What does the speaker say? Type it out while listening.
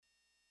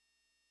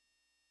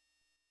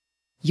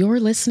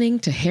You're listening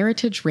to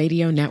Heritage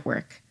Radio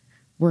Network.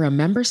 We're a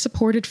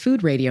member-supported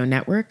food radio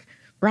network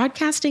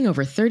broadcasting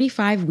over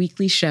 35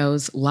 weekly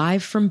shows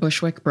live from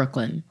Bushwick,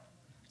 Brooklyn.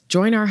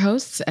 Join our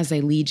hosts as they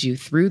lead you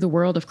through the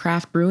world of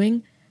craft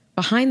brewing,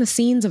 behind the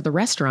scenes of the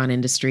restaurant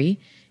industry,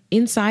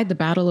 inside the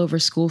battle over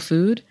school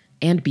food,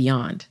 and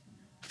beyond.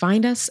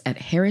 Find us at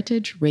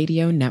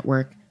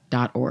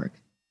heritageradionetwork.org.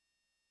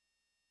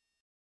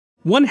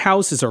 One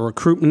House is a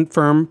recruitment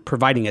firm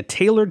providing a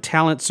tailored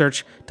talent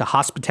search to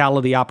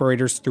hospitality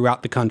operators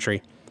throughout the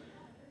country.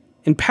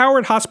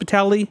 Empowered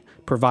Hospitality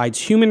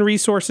provides human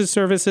resources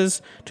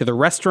services to the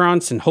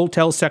restaurants and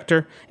hotel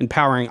sector,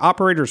 empowering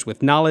operators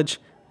with knowledge,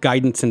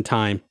 guidance, and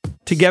time.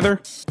 Together,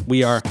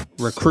 we are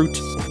Recruit,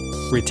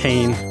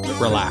 Retain,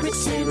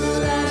 Relax. Retain,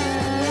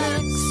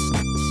 relax.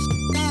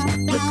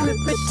 Recruit,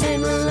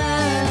 retain,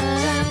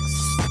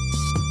 relax.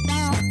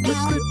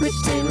 Recruit,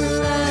 retain,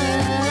 relax.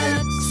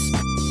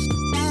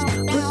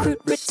 Recruit,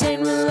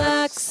 retain,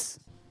 relax.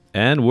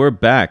 And we're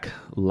back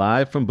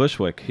live from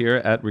Bushwick here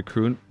at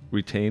Recruit,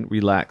 Retain,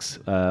 Relax.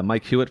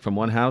 Mike Hewitt from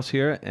One House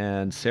here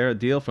and Sarah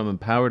Deal from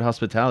Empowered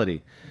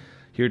Hospitality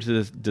here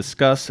to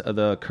discuss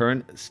the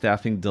current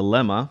staffing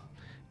dilemma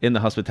in the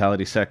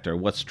hospitality sector.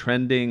 What's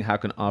trending? How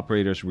can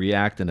operators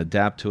react and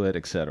adapt to it,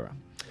 etc.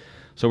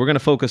 So we're going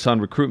to focus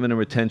on recruitment and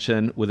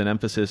retention with an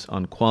emphasis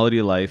on quality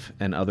of life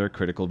and other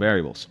critical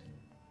variables.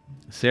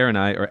 Sarah and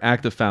I are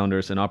active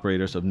founders and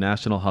operators of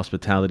national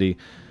hospitality,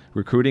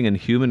 recruiting, and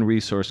human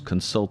resource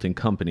consulting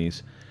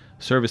companies,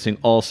 servicing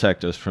all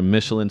sectors from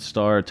Michelin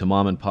star to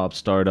mom and pop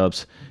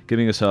startups,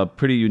 giving us a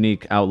pretty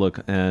unique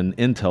outlook and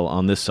intel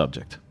on this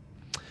subject.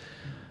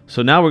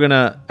 So now we're going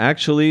to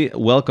actually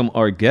welcome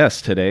our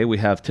guest today. We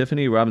have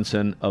Tiffany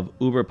Robinson of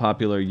uber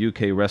popular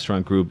UK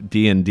restaurant group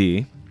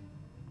D&D,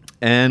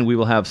 and we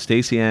will have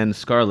Stacey Ann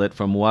Scarlett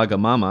from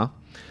Wagamama.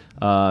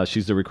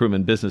 She's the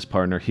recruitment business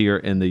partner here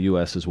in the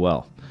U.S. as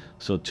well.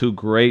 So two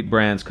great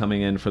brands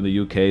coming in from the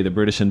UK, the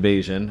British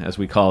invasion, as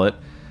we call it.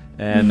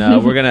 And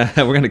we're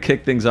gonna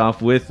kick things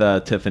off with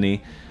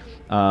Tiffany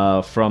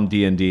from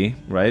D&D,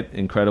 right?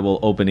 Incredible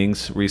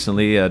openings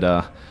recently at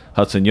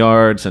Hudson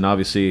Yards and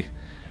obviously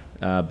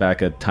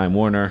back at Time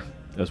Warner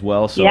as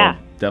well. So yeah,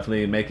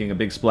 definitely making a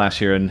big splash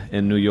here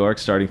in New York,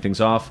 starting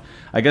things off.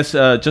 I guess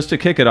just to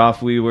kick it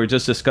off, we were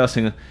just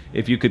discussing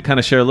if you could kind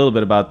of share a little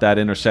bit about that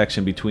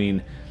intersection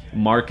between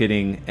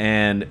marketing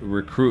and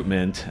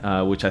recruitment,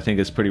 which I think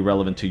is pretty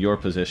relevant to your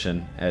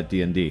position at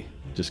D&D.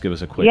 Just give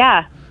us a quick...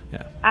 Yeah,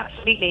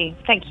 absolutely.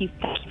 Thank you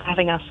for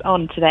having us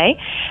on today.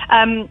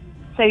 I'm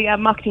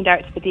marketing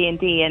director for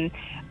D&D, and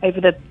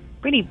over the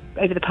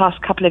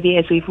past couple of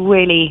years, we've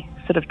really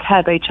sort of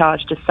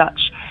turbocharged as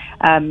such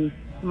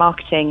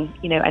marketing,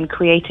 and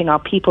creating our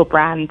people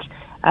brand.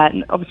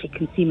 And obviously,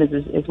 consumers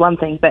is one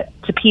thing, but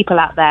to people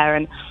out there,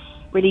 and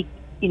really,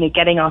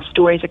 getting our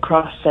stories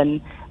across, and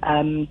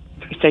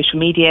through social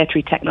media,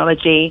 through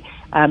technology,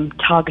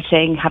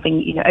 targeting,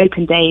 having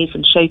open days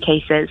and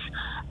showcases.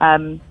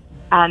 And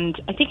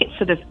I think it's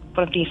sort of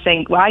one of these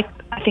things where I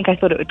think I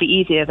thought it would be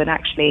easier than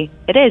actually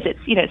it is.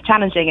 It's it's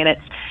challenging, and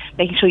it's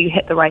making sure you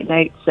hit the right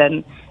notes,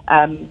 and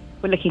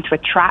we're looking to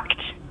attract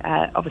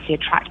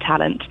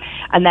talent.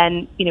 And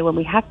then when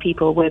we have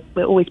people, we're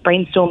always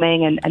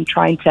brainstorming and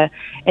trying to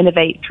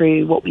innovate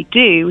through what we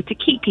do to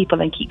keep people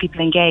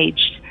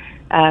engaged.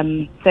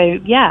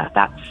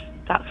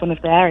 That's one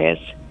of the areas.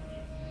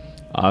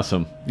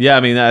 Awesome. Yeah, I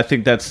mean, I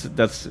think that's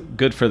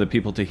good for the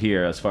people to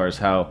hear as far as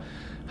how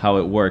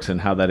it works and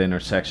how that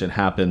intersection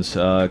happens,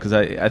 because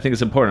I think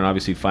it's important,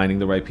 obviously, finding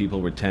the right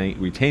people,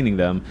 retaining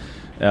them,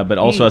 but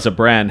also as a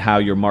brand, how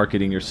you're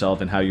marketing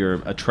yourself and how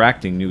you're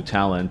attracting new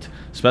talent,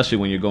 especially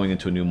when you're going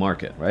into a new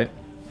market, right?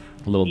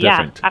 A little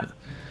different.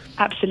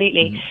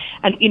 Absolutely.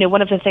 Mm-hmm. And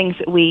one of the things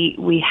that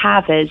we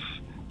have is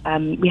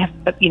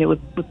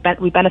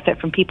we benefit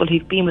from people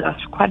who've been with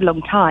us for quite a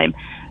long time,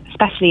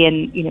 especially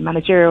in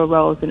managerial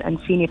roles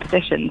and senior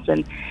positions,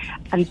 and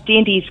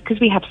D&D's, because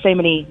we have so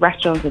many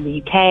restaurants in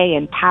the UK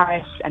and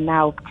Paris and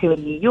now too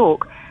in New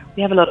York,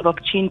 we have a lot of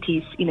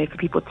opportunities for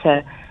people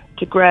to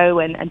grow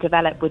and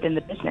develop within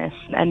the business,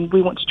 and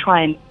we want to try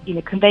and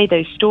convey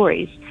those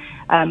stories.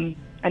 And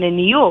in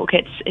New York,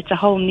 it's a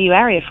whole new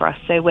area for us,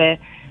 so we're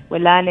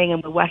learning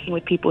and we're working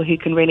with people who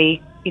can really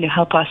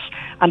help us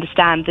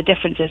understand the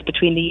differences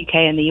between the UK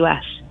and the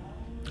US.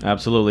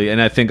 Absolutely.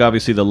 And I think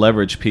obviously the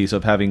leverage piece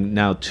of having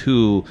now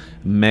two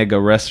mega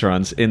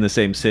restaurants in the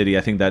same city,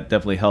 I think that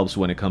definitely helps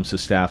when it comes to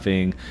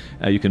staffing.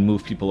 You can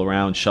move people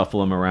around, shuffle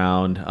them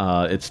around.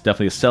 It's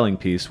definitely a selling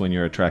piece when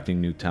you're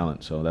attracting new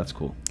talent. So that's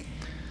cool.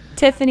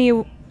 Tiffany,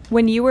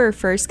 when you were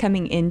first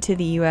coming into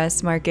the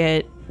U.S.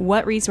 market,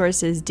 what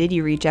resources did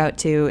you reach out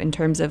to in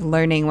terms of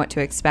learning what to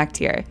expect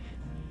here?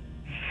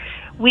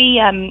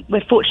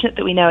 We're fortunate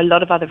that we know a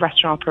lot of other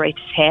restaurant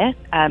operators here.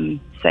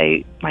 So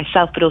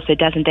myself, but also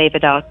Des and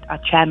David, our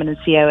chairman and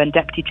CEO and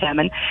deputy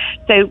chairman.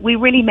 So we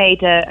really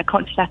made a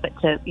conscious effort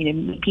to,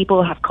 meet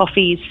people, have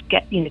coffees,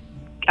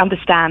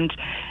 understand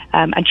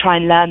and try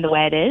and learn the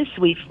way it is.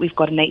 We've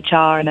got an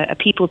HR and a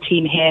people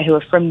team here who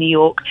are from New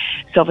York,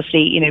 so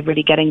obviously,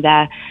 really getting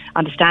their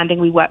understanding.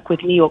 We work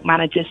with New York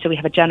managers, so we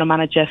have a general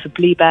manager for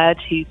Bluebird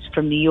who's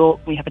from New York.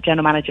 We have a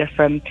general manager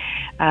from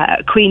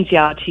Queen's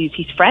Yard he's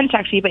French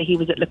actually, but he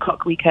was at Le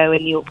Coq Rico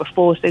in New York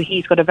before, so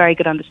he's got a very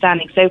good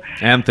understanding. So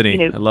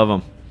Anthony, I love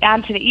him.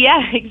 Anthony,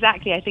 yeah,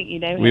 exactly. I think you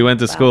know him. We went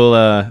to school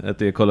at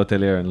the École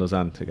Hôtelière in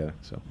Lausanne together.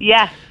 So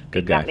yeah,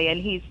 good exactly, guy.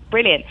 and he's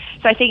brilliant.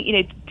 So I think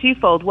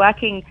twofold: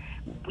 working,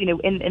 in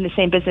the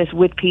same business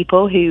with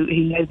people who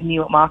know the New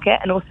York market,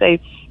 and also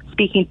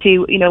speaking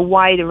to a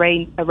wide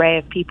array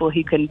of people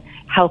who can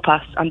help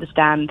us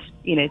understand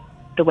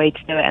the way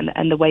to do it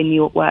and the way New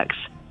York works.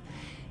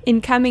 In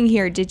coming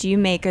here, did you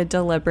make a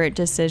deliberate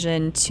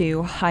decision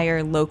to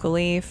hire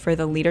locally for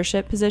the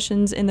leadership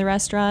positions in the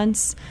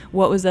restaurants?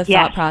 What was the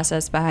thought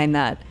process behind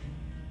that?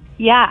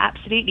 Yeah,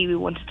 absolutely. We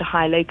wanted to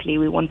hire locally.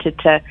 We wanted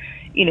to,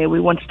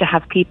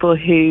 have people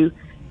who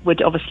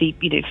would obviously,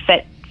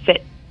 fit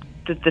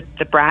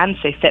the brand,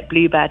 so fit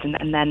Bluebird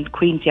and then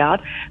Queen's Yard,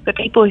 but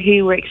people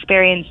who were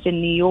experienced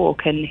in New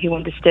York and who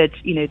understood,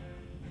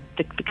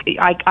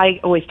 I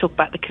always talk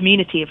about the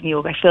community of New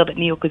York. I feel that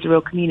New York is a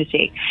real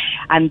community,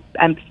 and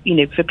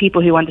for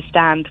people who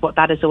understand what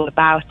that is all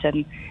about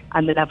and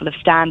the level of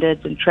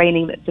standards and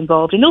training that's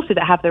involved, and also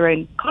that have their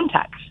own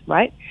contacts,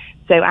 right?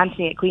 So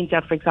Anthony at Queen's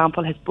Yard, for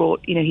example, has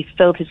brought, he's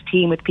filled his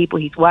team with people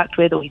he's worked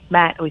with or he's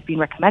met or he's been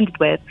recommended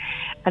with,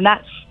 and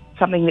that's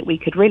something that we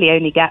could really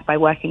only get by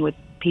working with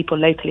people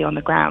locally on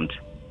the ground.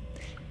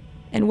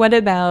 And what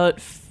about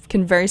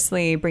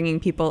conversely,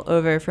 bringing people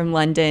over from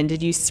London?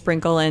 Did you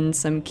sprinkle in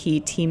some key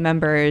team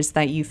members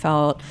that you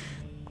felt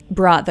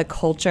brought the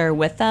culture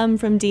with them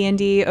from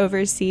D&D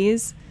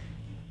overseas?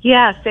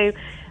 Yeah, so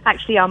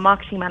actually our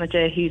marketing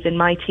manager who's in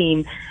my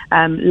team,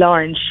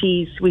 Lauren,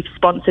 we've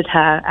sponsored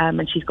her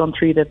and she's gone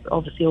through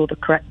obviously all the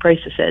correct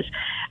processes,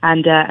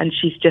 and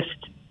she's just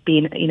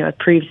been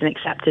approved and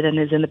accepted and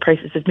is in the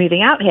process of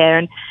moving out here.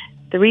 And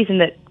the reason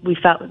that we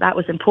felt that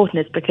was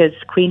important is because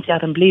Queen's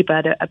Yard and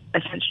Bluebird are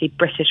essentially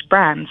British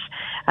brands.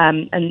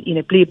 And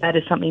Bluebird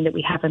is something that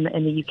we have in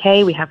the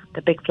UK. We have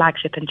the big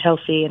flagship in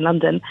Chelsea in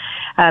London.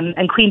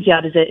 And Queen's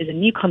Yard is a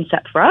new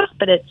concept for us,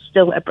 but it's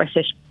still a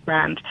British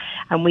brand.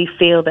 And we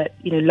feel that,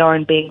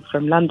 Lauren being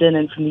from London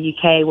and from the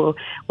UK will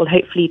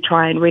hopefully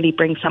try and really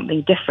bring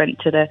something different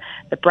to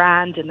the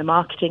brand and the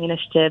marketing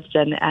initiatives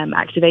and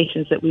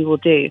activations that we will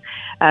do.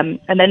 And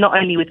then not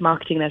only with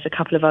marketing, there's a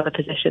couple of other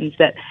positions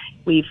that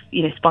we've,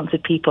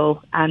 sponsored people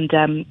and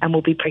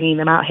we'll be bringing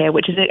them out here,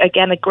 which is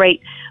again a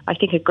great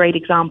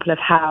example of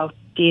how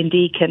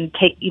D&D can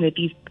take,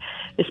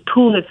 this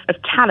pool of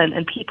talent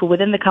and people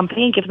within the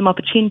company and give them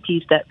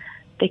opportunities that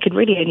they could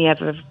really only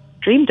ever have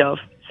dreamed of.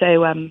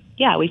 So,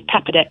 we've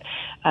peppered it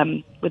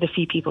with a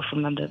few people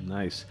from London.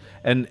 Nice.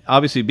 And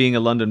obviously being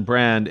a London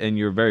brand and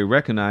you're a very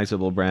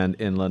recognizable brand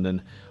in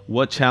London,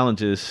 what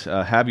challenges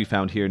have you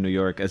found here in New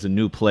York as a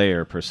new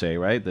player per se,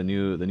 right? The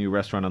new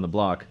restaurant on the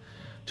block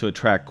to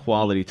attract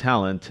quality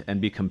talent and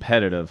be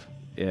competitive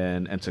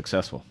and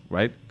successful,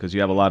 right? Because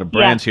you have a lot of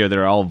brands here that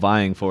are all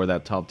vying for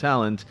that top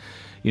talent.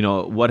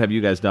 What have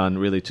you guys done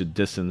really to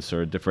distance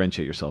or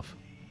differentiate yourself?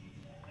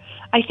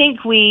 I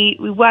think we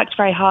worked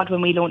very hard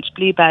when we launched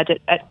Bluebird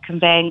at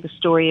conveying the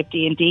story of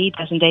D&D.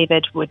 Des and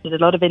David did a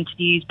lot of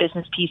interviews,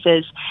 business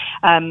pieces,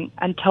 and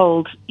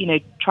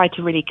tried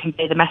to really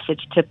convey the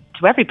message to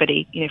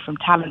everybody, from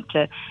talent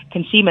to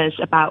consumers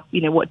about,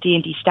 what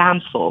D&D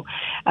stands for,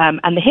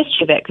 and the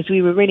history of it, because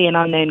we were really an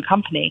unknown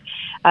company.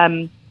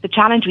 The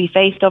challenge we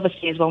faced,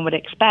 obviously, as one would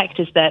expect,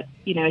 is that,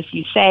 as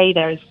you say,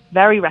 there's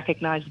very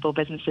recognizable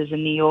businesses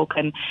in New York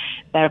and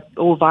they're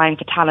all vying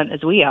for talent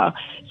as we are.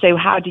 So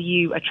how do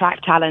you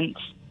attract talent,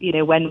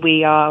 when we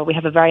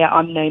have a very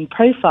unknown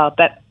profile?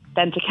 But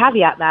then to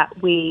caveat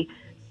that, we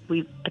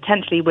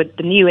potentially were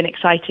the new and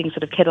exciting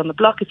sort of kid on the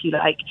block, if you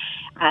like.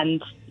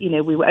 And,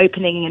 we were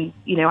opening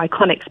in,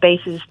 iconic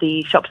spaces,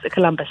 the shops at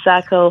Columbus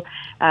Circle,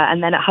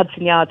 and then at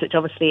Hudson Yards, which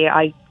obviously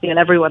I feel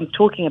everyone's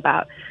talking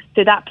about.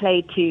 So that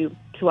played to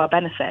our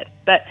benefit.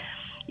 But,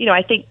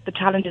 I think the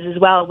challenges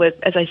as well with,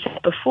 as I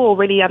said before,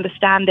 really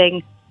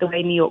understanding the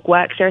way New York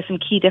works. There are some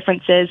key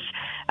differences.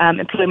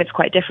 Employment's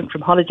quite different from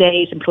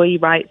holidays, employee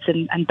rights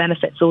and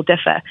benefits all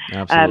differ.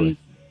 Absolutely.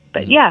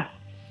 But yeah.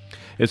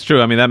 It's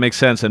true. I mean, that makes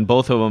sense. And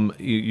both of them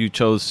you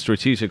chose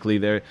strategically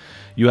there.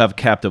 You have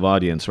captive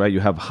audience, right? You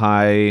have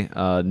high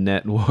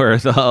net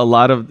worth, a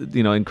lot of,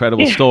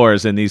 incredible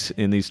stores in these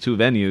two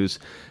venues.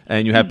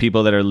 And you have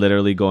people that are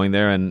literally going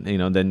there and,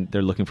 then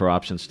they're looking for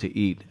options to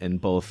eat in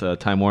both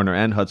Time Warner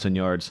and Hudson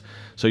Yards.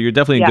 So you're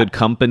definitely in good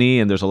company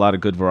and there's a lot of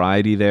good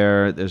variety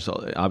there. There's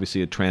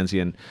obviously a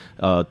transient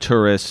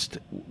tourist,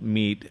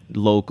 meet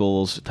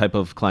locals type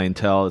of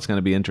clientele. It's going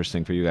to be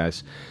interesting for you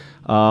guys.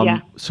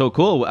 So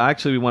cool.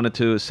 Actually, we wanted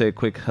to say a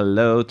quick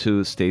hello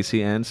to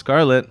Stacy and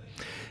Scarlett.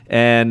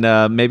 And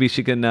maybe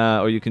she can,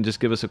 or you can just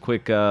give us a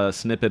quick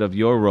snippet of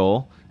your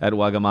role at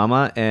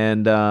Wagamama,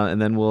 and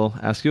then we'll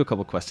ask you a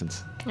couple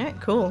questions. All right,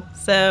 cool.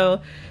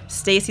 So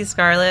Stacy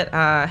Scarlett,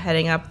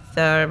 heading up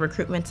the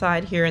recruitment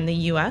side here in the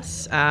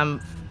U.S.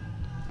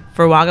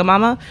 for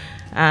Wagamama,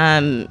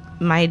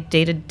 my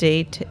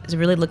day-to-day is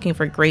really looking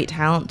for great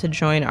talent to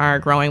join our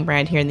growing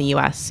brand here in the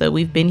U.S. So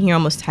we've been here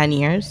almost 10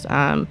 years.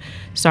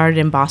 Started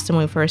in Boston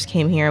when we first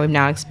came here. We've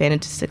now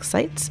expanded to 6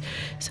 sites.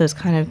 So it's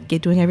kind of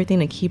doing everything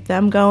to keep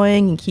them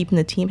going and keeping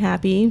the team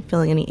happy,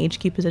 filling any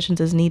HQ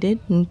positions as needed,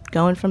 and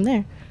going from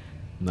there.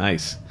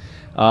 Nice.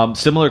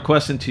 Similar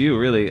question to you,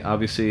 really.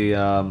 Obviously,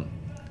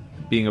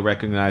 being a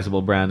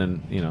recognizable brand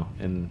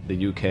in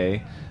the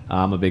UK.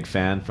 I'm a big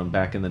fan from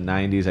back in the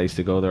 90s. I used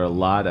to go there a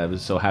lot. I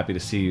was so happy to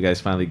see you guys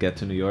finally get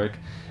to New York.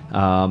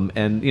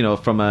 And,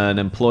 from an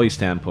employee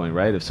standpoint,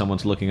 right? If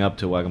someone's looking up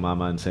to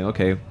Wagamama and saying,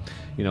 okay,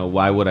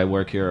 why would I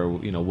work here? Or,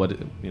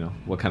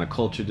 what kind of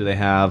culture do they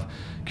have?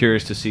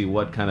 Curious to see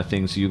what kind of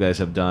things you guys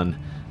have done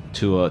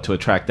to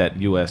attract that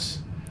U.S.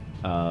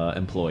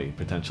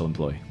 potential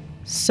employee.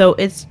 So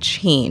it's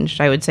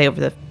changed, I would say,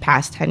 over the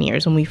past 10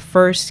 years. When we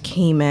first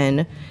came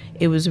in,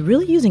 it was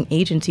really using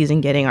agencies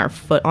and getting our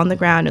foot on the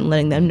ground and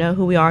letting them know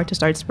who we are to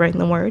start spreading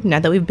the word. Now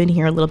that we've been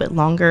here a little bit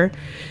longer,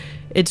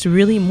 it's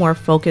really more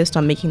focused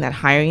on making that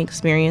hiring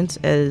experience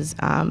as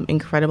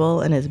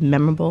incredible and as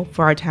memorable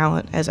for our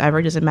talent as ever.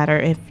 It doesn't matter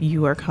if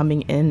you are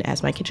coming in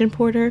as my kitchen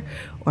porter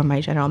or my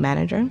general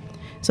manager.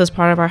 So as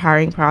part of our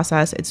hiring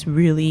process, it's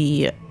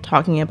really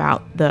talking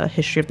about the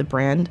history of the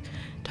brand,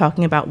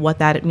 talking about what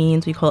that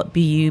means. We call it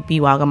Be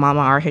Wagamama,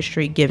 our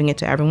history, giving it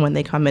to everyone when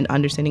they come in,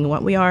 understanding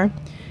what we are,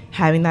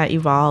 having that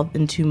evolve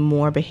into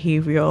more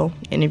behavioral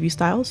interview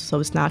styles. So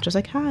it's not just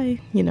like, hi,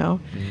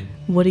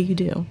 what do you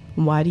do?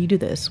 Why do you do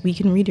this? We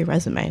can read your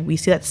resume. We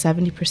see that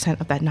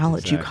 70% of that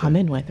knowledge you come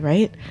in with,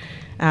 right?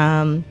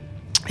 And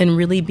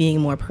really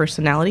being more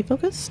personality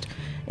focused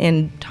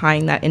and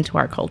tying that into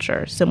our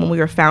culture. So when we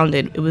were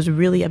founded, it was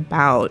really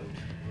about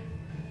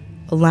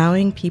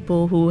allowing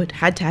people who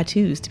had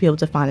tattoos to be able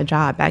to find a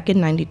job. Back in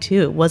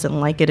 92, it wasn't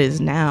like it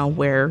is now,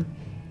 where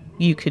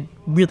you could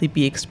really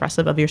be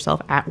expressive of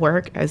yourself at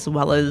work as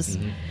well as,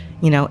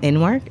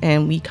 in work.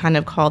 And we kind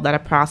of called that a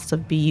process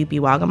of Be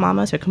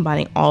Wagamama. So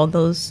combining all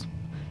those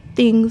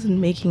things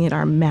and making it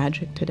our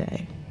magic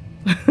today.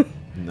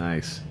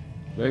 Nice.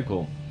 Very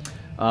cool.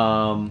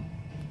 And,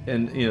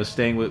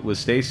 staying with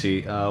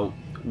Stacy,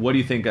 what do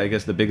you think, I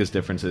guess, the biggest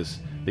differences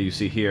that you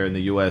see here in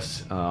the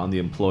U.S. On the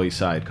employee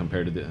side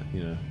compared to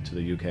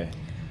the UK?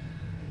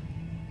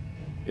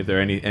 If there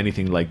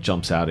anything like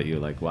jumps out at you,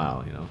 like,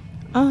 wow,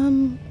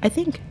 I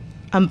think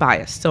I'm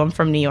biased. So I'm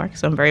from New York,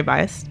 so I'm very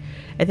biased.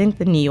 I think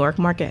the New York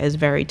market is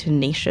very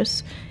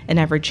tenacious and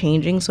ever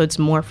changing. So it's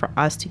more for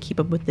us to keep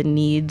up with the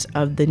needs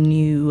of the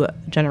new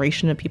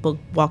generation of people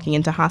walking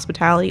into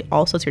hospitality.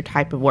 Also, it's your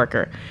type of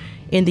worker.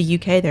 In the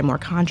UK, they're more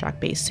contract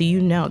based. So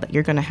that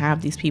you're going to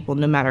have these people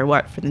no matter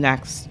what for the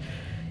next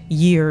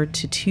year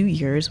to 2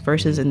 years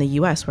versus in the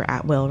US, we're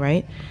at will,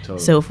 right? Totally.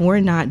 So if we're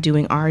not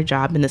doing our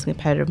job in this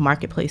competitive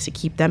marketplace to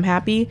keep them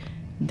happy,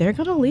 they're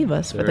going to leave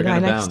us for the guy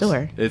next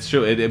door. It's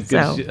true. It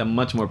gives a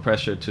much more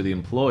pressure to the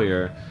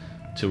employer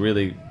to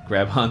really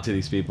grab onto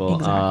these people.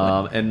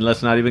 Exactly. And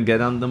let's not even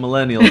get on the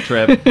millennial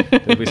trip.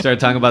 If we start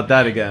talking about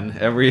that again,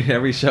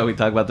 every show we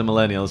talk about the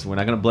millennials. We're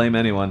not going to blame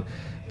anyone.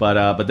 But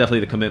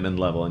definitely the commitment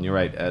level, and you're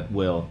right, at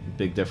will,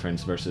 big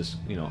difference versus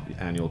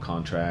annual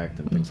contract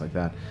and things like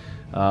that.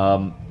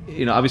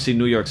 Obviously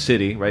New York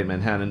City, right,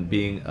 Manhattan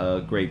being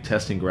a great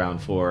testing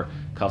ground for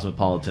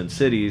cosmopolitan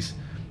cities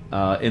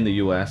in the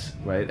U.S.,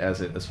 right,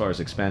 as far as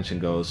expansion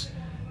goes,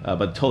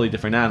 but totally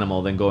different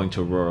animal than going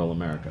to rural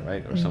America,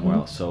 right, or somewhere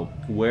else. So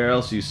where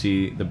else do you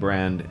see the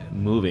brand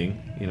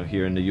moving,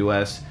 here in the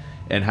U.S.,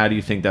 and how do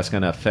you think that's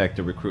going to affect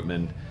the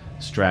recruitment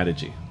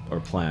strategy or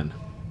plan?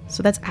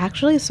 So that's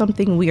actually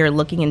something we are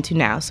looking into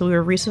now. So we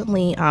were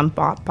recently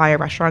bought by a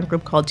restaurant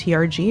group called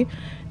TRG.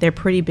 They're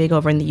pretty big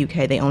over in the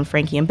UK. They own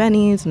Frankie and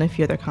Benny's and a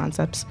few other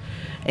concepts.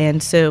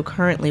 And so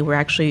currently we're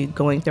actually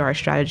going through our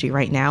strategy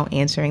right now,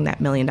 answering that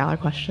 $1 million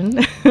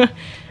question.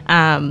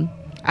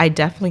 I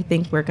definitely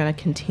think we're going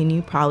to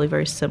continue probably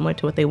very similar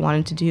to what they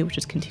wanted to do, which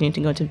is continue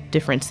to go to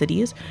different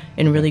cities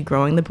and really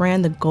growing the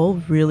brand. The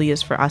goal really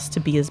is for us to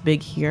be as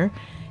big here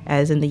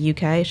as in the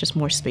UK. It's just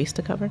more space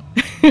to cover.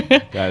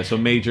 Got it. So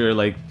major,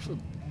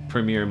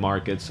 premier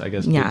markets, I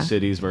guess, big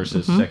cities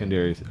versus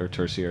secondary or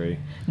tertiary.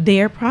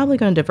 They're probably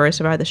going to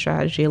diversify the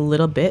strategy a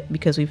little bit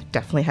because we've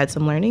definitely had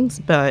some learnings.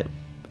 But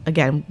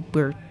again,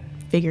 we're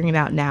figuring it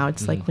out now.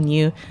 It's like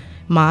when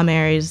mom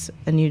marries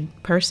a new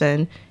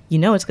person,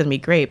 it's going to be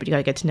great, but you got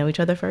to get to know each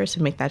other first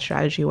and make that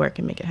strategy work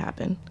and make it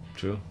happen.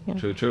 True.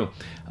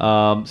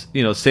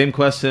 Same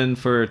question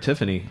for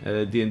Tiffany.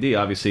 D&D,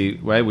 obviously,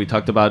 right? We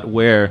talked about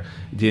where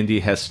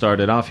D&D has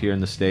started off here in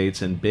the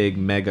States in big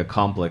mega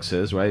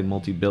complexes, right?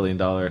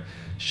 Multi-billion-dollar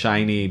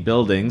shiny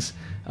buildings.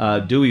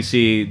 Do we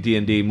see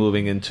D&D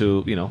moving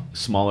into,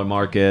 smaller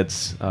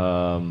markets?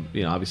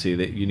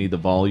 Obviously you need the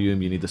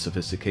volume, you need the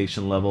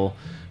sophistication level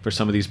for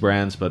some of these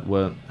brands, but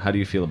how do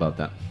you feel about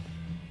that?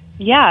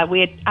 Yeah,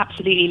 we're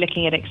absolutely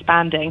looking at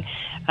expanding,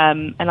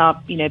 and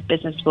our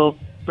business will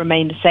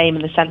remain the same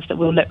in the sense that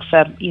we'll look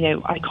for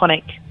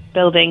iconic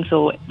buildings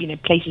or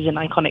places in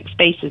iconic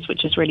spaces,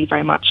 which is really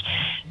very much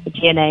the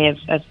DNA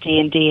of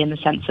D&D in the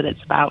sense that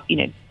it's about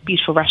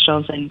beautiful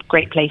restaurants and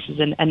great places,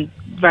 and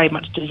very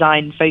much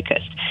design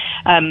focused.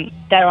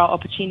 There are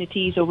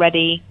opportunities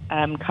already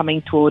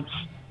coming towards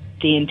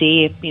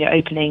D&D,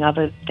 opening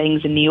other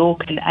things in New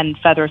York and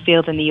further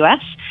afield in the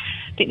US.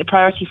 I think the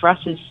priority for us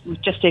is,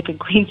 we've just opened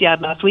Queen's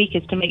Yard last week,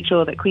 is to make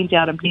sure that Queen's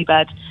Yard and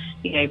Bluebird,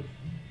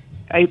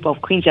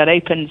 Queen's Yard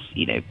opens,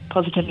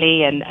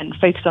 positively and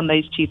focus on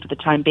those two for the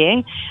time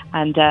being,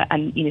 and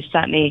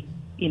certainly,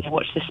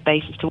 watch this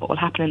space as to what will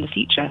happen in the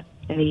future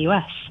in the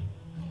US.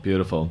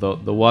 Beautiful.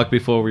 The walk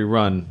before we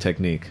run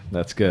technique.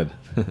 That's good.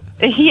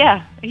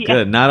 Yeah.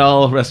 Good. Not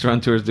all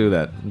restaurateurs do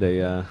that. They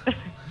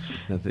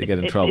get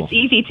in trouble. It's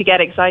easy to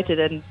get excited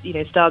and,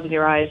 stars in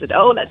your eyes and,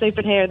 let's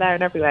open here and there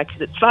and everywhere,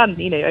 because it's fun.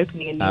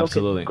 Opening in New York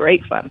is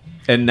great fun.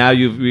 And now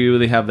you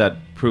really have that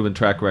proven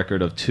track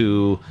record of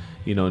two,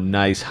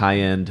 nice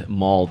high-end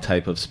mall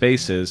type of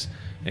spaces.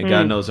 And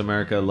God knows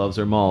America loves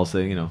their malls.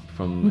 They,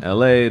 from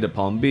LA to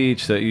Palm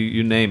Beach, so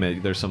you name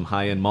it. There's some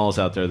high-end malls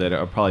out there that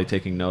are probably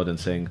taking note and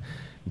saying,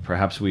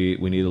 perhaps we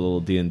need a little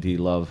D&D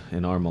love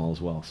in our mall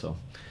as well. So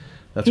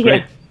that's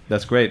great.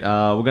 That's great.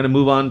 We're going to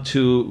move on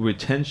to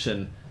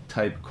retention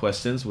type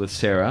questions with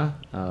Sarah.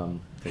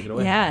 Take it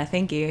away. Yeah,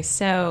 thank you.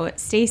 So,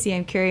 Stacy,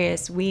 I'm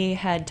curious. We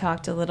had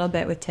talked a little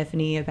bit with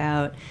Tiffany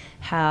about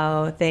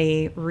how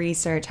they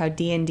researched, how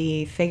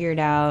D&D figured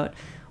out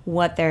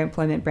what their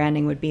employment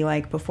branding would be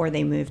like before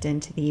they moved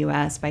into the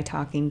U.S. by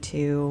talking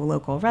to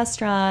local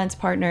restaurants,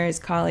 partners,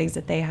 colleagues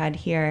that they had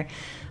here.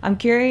 I'm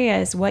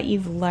curious what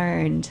you've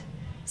learned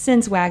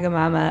since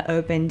Wagamama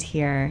opened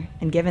here,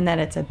 and given that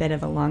it's a bit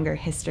of a longer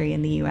history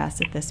in the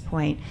U.S. at this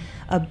point,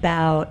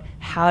 about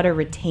how to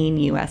retain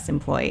U.S.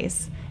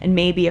 employees. And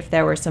maybe if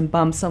there were some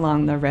bumps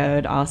along the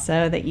road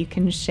also that you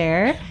can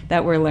share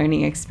that were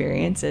learning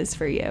experiences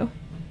for you.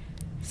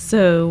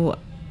 So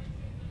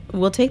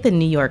we'll take the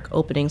New York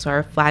opening. So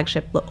our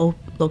flagship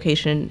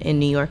location in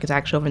New York is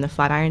actually over in the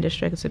Flatiron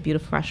District. It's a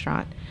beautiful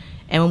restaurant.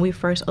 And when we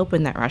first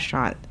opened that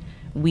restaurant,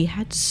 we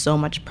had so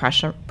much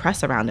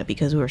press around it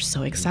because we were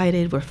so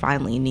excited. We're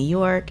finally in New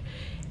York.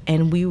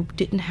 And we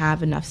didn't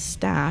have enough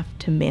staff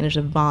to manage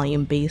the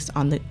volume based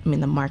on the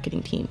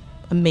marketing team.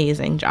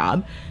 Amazing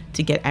job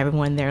to get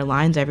everyone their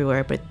lines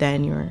everywhere. But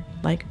then you're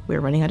like, we're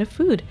running out of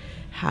food.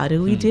 How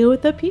do we deal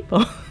with the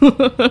people?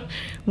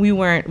 We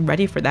weren't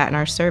ready for that. And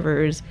our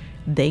servers,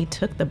 they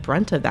took the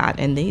brunt of that,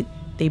 and they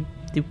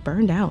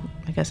burned out,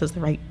 I guess is the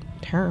right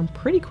term,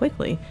 pretty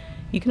quickly.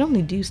 You can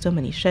only do so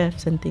many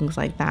shifts and things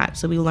like that.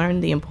 So we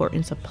learned the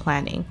importance of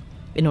planning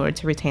in order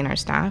to retain our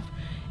staff,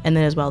 and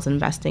then as well as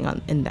investing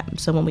in them.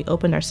 So when we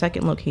opened our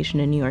second location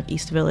in New York,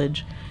 East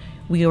Village,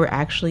 we were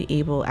actually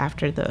able,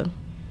 after the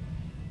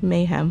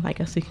mayhem, I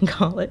guess we can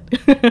call it,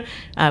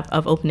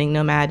 of opening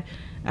Nomad,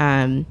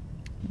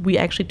 we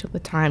actually took the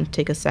time to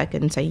take a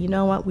second and say, you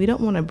know what, we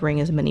don't want to bring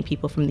as many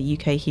people from the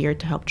UK here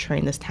to help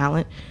train this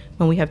talent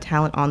when we have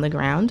talent on the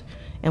ground.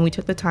 And we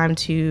took the time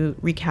to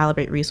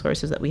recalibrate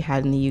resources that we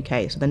had in the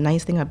UK. So the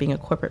nice thing about being a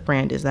corporate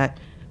brand is that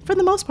for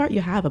the most part,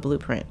 you have a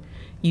blueprint.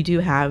 You do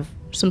have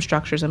some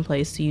structures in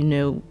place, so you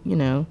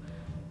know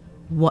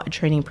what a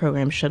training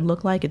program should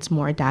look like. It's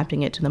more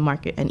adapting it to the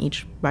market and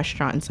each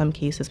restaurant in some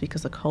cases,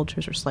 because the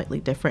cultures are slightly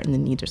different and the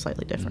needs are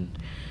slightly different.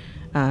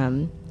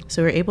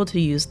 So we're able to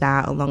use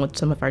that along with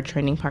some of our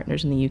training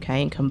partners in the UK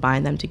and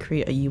combine them to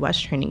create a US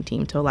training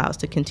team to allow us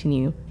to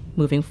continue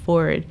moving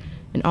forward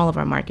in all of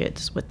our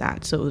markets with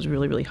that. So it was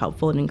really, really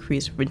helpful and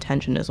increased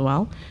retention as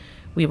well.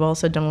 We've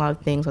also done a lot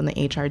of things on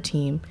the HR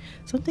team.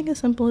 Something as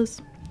simple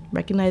as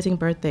recognizing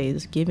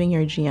birthdays, giving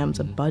your GMs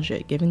a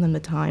budget, giving them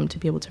the time to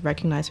be able to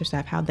recognize their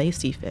staff how they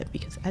see fit.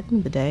 Because at the end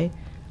of the day,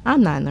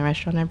 I'm not in the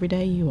restaurant every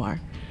day, you are.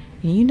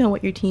 And you know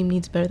what your team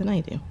needs better than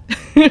I do.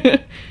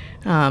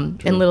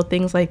 And little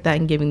things like that,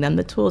 and giving them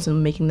the tools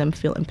and making them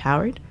feel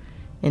empowered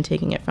and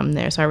taking it from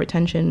there. So our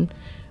retention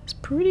is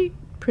pretty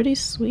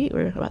sweet.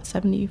 We're about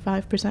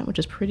 75%, which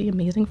is pretty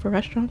amazing for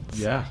restaurants.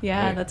 Yeah,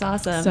 Right. that's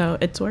awesome. So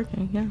it's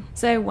working, yeah.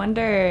 So I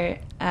wonder,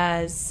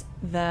 as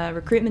the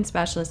recruitment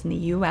specialist in the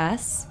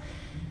U.S.,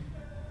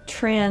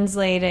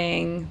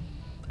 translating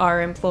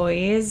our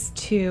employees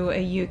to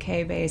a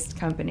UK-based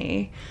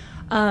company,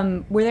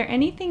 were there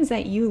any things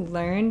that you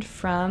learned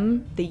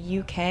from the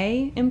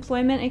UK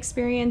employment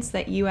experience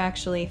that you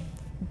actually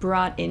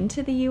brought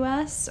into the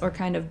U.S. or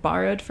kind of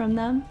borrowed from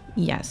them?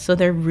 Yes, so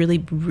they're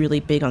really, really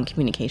big on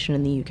communication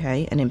in the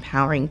UK and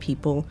empowering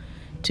people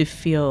to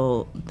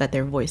feel that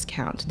their voice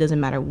counts. It doesn't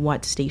matter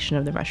what station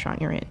of the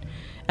restaurant you're in.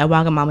 At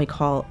Wagamama, we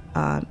call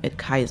it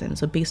Kaizen.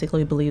 So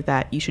basically, we believe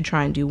that you should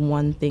try and do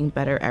one thing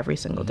better every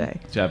single day.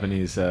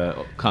 Japanese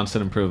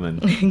constant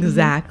improvement.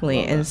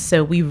 Exactly. And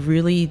so we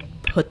really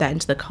put that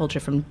into the culture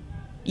from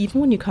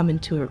even when you come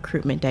into a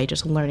recruitment day,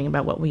 just learning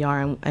about what we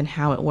are and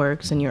how it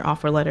works, and your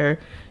offer letter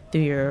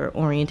through your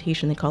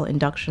orientation, they call it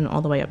induction,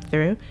 all the way up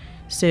through.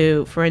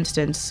 So, for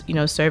instance,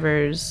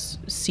 servers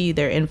see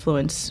their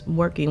influence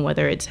working,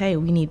 whether it's, hey,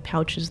 we need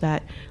pouches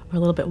that are a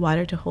little bit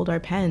wider to hold our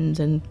pens,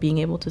 and being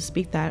able to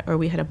speak that. Or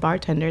we had a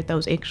bartender that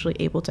was actually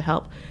able to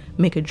help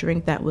make a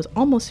drink that was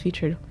almost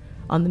featured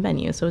on the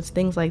menu. So it's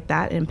things like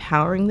that,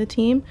 empowering the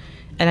team.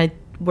 And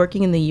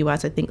working in the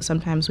US, I think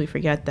sometimes we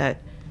forget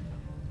that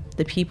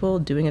the people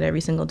doing it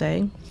every single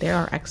day, they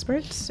are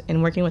experts.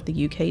 And working with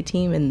the UK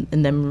team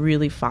and them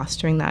really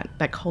fostering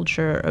that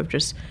culture of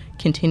just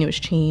continuous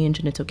change,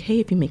 and it's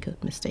okay if you make a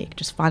mistake,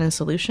 just find a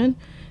solution,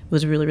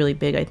 was really, really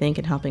big, I think,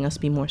 in helping us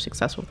be more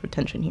successful with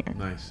retention here.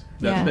 Nice.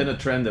 That's been a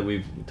trend that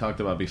we've talked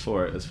about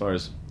before, as far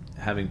as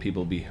having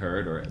people be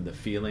heard, or the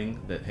feeling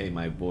that, hey,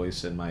 my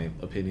voice and my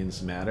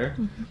opinions matter,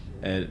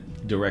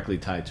 and directly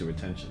tied to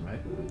retention, right?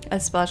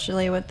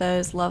 Especially with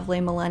those lovely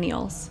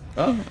millennials.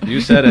 Oh, you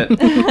said it.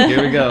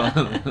 Here we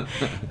go.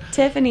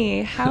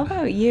 Tiffany, how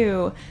about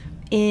you?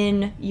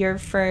 In your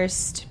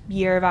first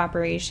year of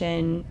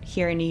operation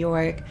here in New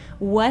York,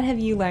 what have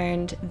you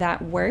learned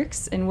that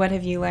works and what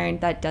have you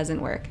learned that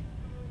doesn't work?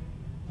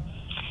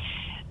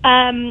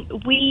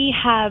 We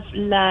have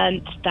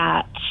learned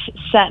that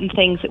certain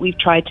things that we've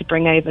tried to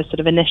bring over, sort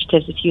of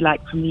initiatives, if you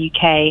like, from the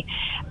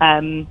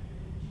UK,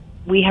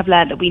 we have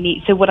learned that we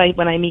need. So what I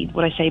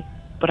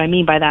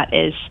mean by that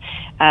is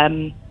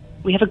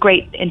we have a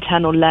great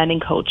internal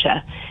learning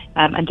culture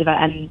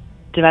and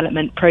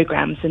development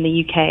programs in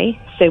the UK.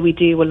 So we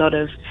do a lot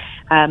of.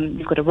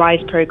 We've got a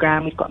RISE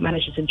program, we've got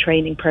managers in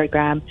training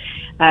program,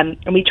 and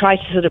we try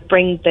to sort of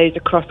bring those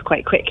across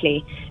quite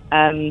quickly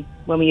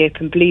when we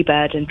open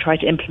Bluebird and try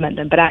to implement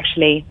them. But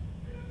actually,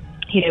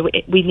 you know,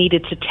 we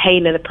needed to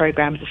tailor the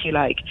programs, if you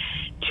like,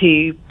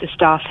 to the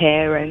staff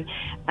here and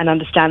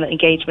understand that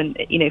engagement,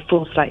 you know,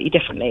 falls slightly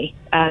differently.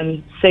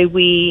 So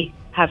we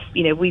have,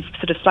 you know, we've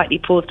sort of slightly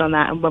paused on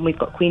that, and when we've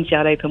got Queen's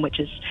Yard open, which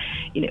is,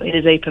 you know, it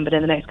is open, but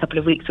in the next couple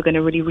of weeks we're going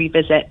to really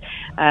revisit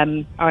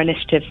our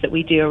initiatives that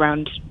we do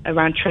around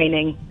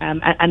training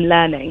and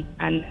learning,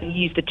 and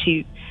use the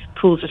two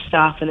pools of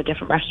staff in the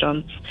different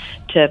restaurants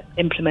to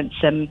implement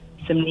some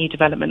new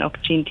development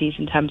opportunities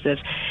in terms of,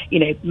 you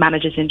know,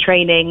 managers in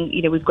training.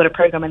 You know, we've got a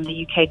program in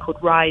the UK called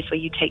RISE, where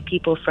you take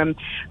people from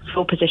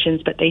full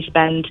positions, but they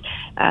spend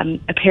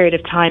a period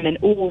of time in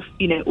all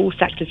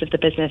sectors of the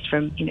business,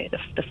 from, you know,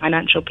 the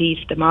financial piece,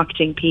 the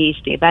marketing piece,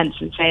 the events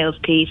and sales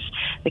piece,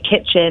 the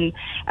kitchen,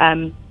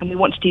 and we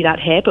want to do that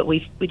here, but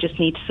we just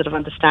need to sort of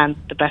understand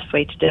the best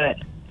way to do it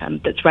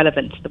that's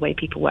relevant to the way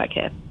people work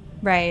here.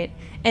 Right.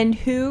 And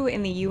who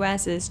in the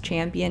U.S. is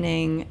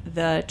championing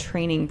the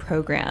training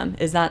program?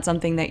 Is that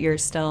something that you're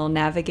still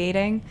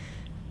navigating?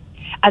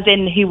 As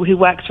in who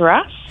works for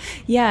us?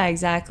 Yeah,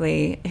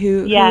 exactly.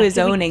 Who is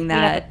owning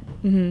that?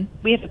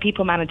 We have a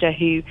people manager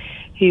who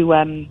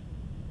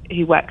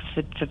works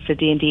for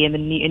D&D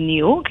in New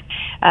York,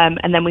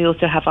 and then we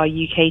also have our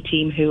UK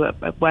team who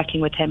are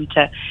working with him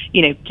to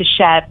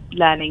share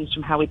learnings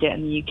from how we do it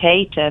in the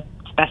UK to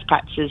best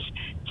practices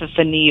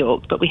for New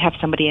York. But we have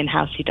somebody in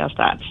house who does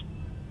that.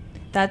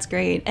 That's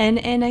great.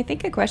 And I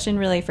think a question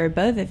really for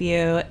both of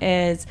you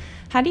is,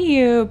 how do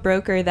you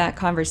broker that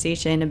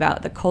conversation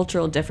about the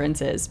cultural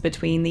differences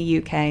between the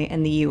UK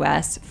and the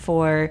US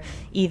for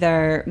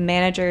either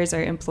managers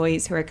or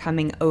employees who are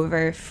coming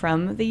over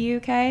from the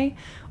UK,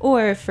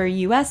 or for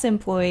US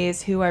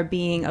employees who are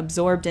being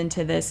absorbed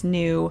into this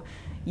new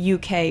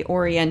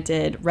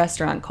UK-oriented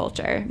restaurant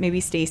culture? Maybe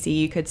Stacey,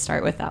 you could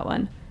start with that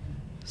one.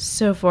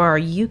 So for our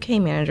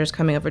UK managers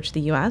coming over to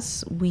the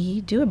US,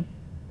 we do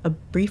a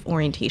brief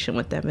orientation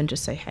with them and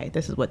just say, hey,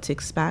 this is what to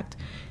expect.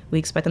 We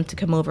expect them to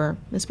come over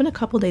and spend a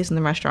couple days in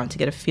the restaurant to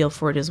get a feel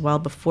for it as well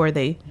before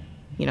they,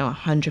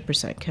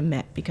 100%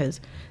 commit, because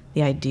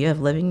the idea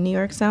of living in New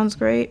York sounds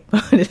great,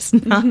 but it's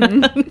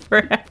not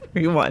for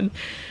everyone.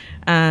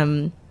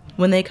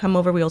 When they come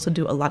over, we also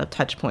do a lot of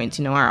touch points.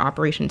 Our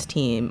operations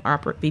team, our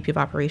VP of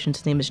operations,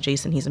 his name is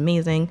Jason. He's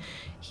amazing.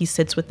 He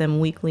sits with them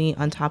weekly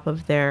on top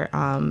of their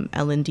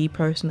L&D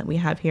person that we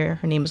have here.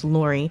 Her name is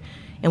Lori.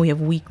 And we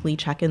have weekly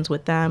check-ins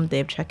with them. They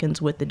have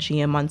check-ins with the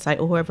GM on site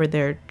or whoever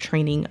their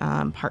training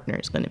partner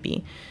is going to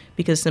be.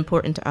 Because it's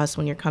important to us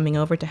when you're coming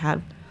over to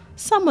have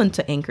someone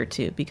to anchor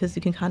to, because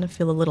you can kind of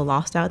feel a little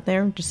lost out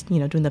there, just,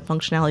 doing the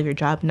functionality of your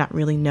job, not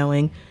really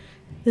knowing,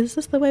 is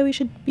this the way we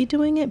should be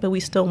doing it? But we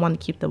still want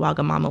to keep the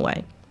Wagamama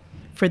way.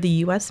 For the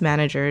U.S.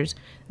 managers,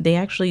 they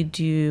actually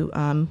do,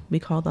 we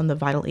call them the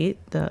Vital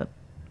 8, the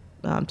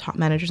top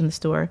managers in the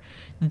store.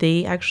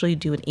 They actually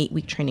do an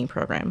 8-week training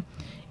program.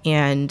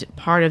 And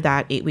part of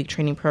that 8-week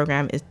training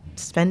program is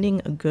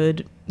spending a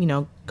good,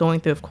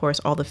 going through, of course,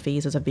 all the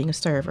phases of being a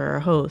server,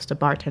 a host, a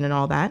bartender, and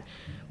all that.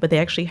 But they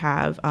actually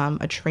have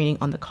a training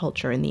on the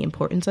culture and the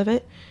importance of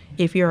it.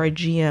 If you're a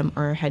GM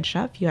or a head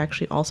chef, you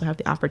actually also have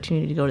the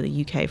opportunity to go to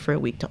the UK for a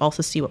week to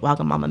also see what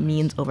Wagamama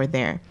means over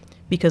there.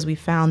 Because we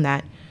found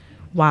that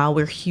while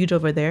we're huge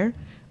over there,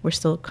 we're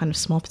still kind of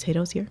small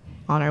potatoes here,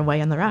 on our way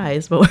on the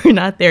rise, but we're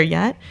not there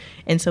yet.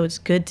 And so it's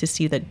good to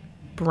see the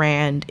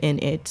brand in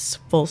its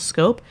full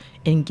scope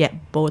and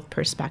get both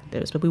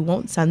perspectives. But we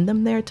won't send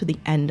them there to the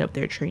end of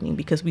their training,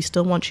 because we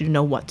still want you to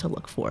know what to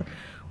look for,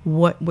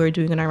 what we're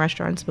doing in our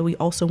restaurants, but we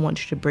also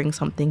want you to bring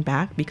something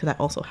back, because that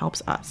also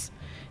helps us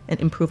and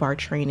improve our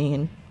training.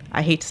 And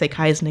I hate to say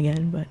Kaizen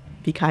again, but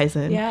be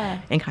Kaizen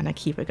and kind of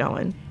keep it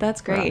going. That's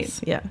great.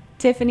 Yeah.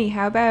 Tiffany,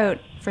 how about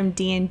from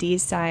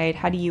D&D's side,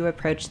 how do you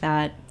approach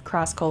that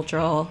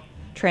cross-cultural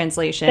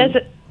translation?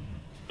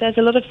 there's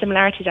a lot of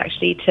similarities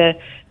actually to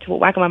what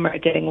Wagamama are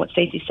doing, what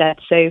Stacey said.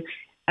 So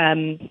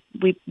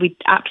we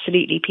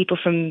absolutely, people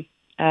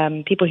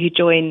who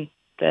join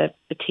the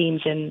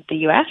teams in the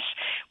US,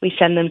 we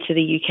send them to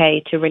the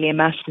UK to really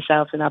immerse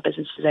themselves in our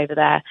businesses over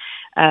there,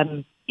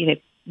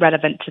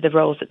 relevant to the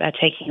roles that they're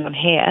taking on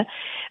here.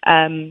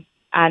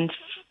 And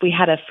we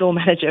had a floor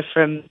manager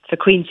for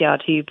Queen's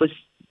Yard who was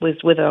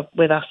with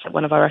us at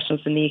one of our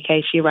restaurants in the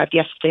UK. She arrived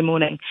yesterday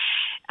morning,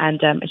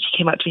 and she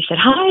came up to me and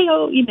said, "Hi,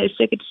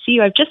 so good to see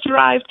you. I've just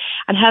arrived."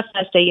 And her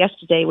first day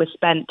yesterday was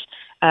spent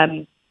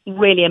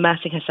really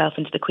immersing herself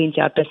into the Queen's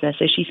Yard business.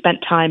 So she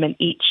spent time in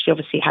each. She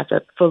obviously has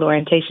a full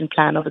orientation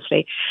plan,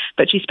 obviously,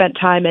 but she spent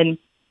time in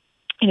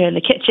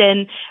the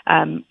kitchen,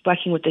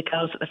 working with the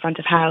girls at the front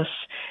of house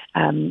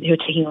who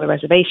are taking all the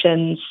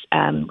reservations.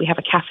 We have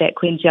a cafe at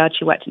Queen's Yard.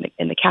 She worked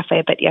in the cafe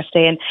a bit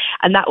yesterday,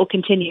 and that will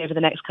continue over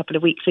the next couple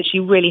of weeks. So she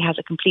really has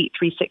a complete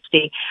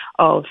 360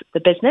 of the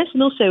business,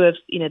 and also of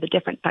the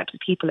different types of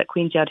people at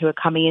Queen's Yard who are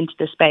coming into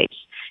the space.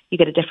 You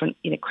get a different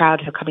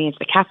crowd who are coming into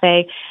the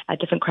cafe, a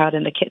different crowd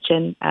in the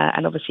kitchen,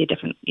 and obviously a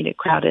different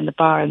crowd in the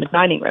bar and the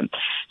dining room.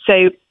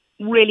 So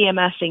really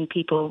immersing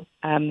people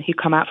who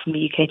come out from the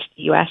UK to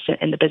the US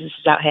and the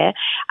businesses out here.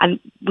 And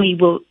we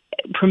will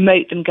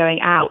promote them going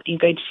out,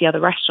 going to see other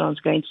restaurants,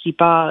 going to see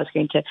bars,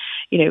 going to,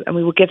 and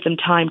we will give them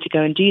time to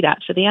go and do that.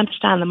 So they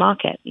understand the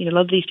market. A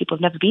lot of these people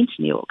have never been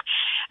to New York.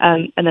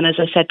 And then, as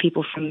I said,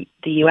 people from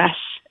the US,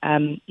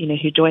 who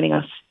are joining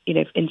us,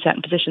 in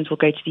certain positions will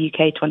go to the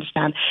UK to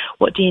understand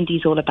what D&D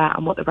is all about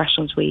and what the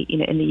restaurants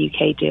in the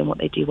UK do and what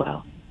they do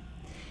well.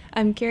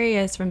 I'm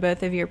curious, from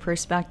both of your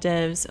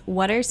perspectives,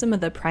 what are some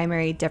of the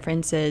primary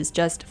differences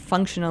just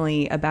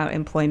functionally about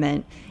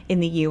employment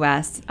in the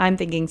U.S.? I'm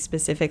thinking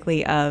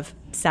specifically of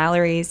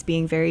salaries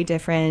being very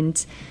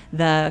different,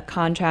 the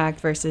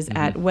contract versus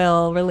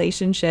at-will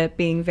relationship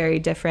being very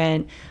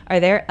different. Are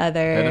there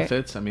other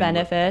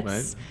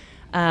benefits?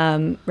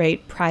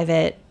 Right,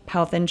 private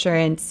health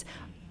insurance.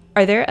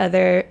 Are there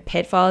other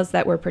pitfalls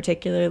that were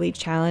particularly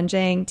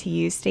challenging to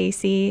you,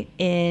 Stacey,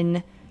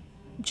 in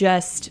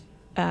just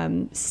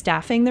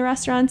staffing the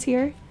restaurants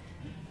here?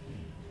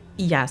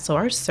 Yeah, so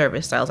our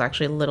service style is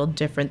actually a little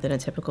different than a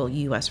typical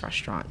U.S.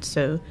 restaurant.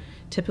 So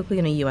typically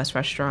in a U.S.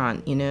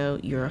 restaurant,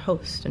 you're a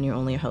host and you're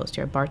only a host.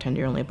 You're a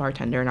bartender, you're only a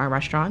bartender. In our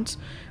restaurants,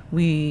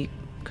 we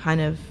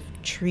kind of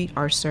treat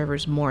our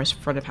servers more as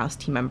front of house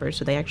team members.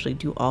 So they actually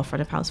do all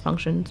front of house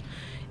functions.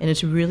 And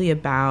it's really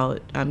about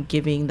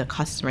giving the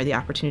customer the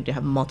opportunity to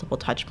have multiple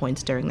touch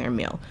points during their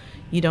meal.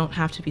 You don't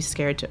have to be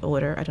scared to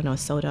order, a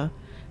soda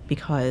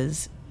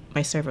because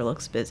my server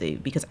looks busy,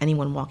 because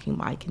anyone walking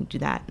by can do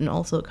that. And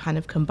also it kind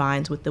of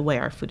combines with the way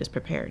our food is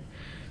prepared.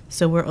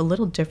 So we're a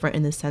little different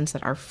in the sense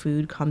that our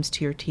food comes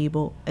to your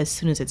table as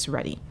soon as it's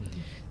ready.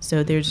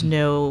 So there's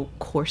no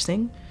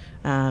coursing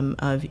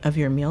of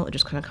your meal. It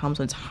just kind of comes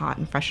when it's hot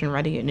and fresh and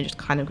ready, and it just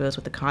kind of goes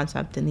with the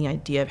concept and the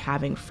idea of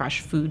having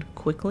fresh food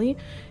quickly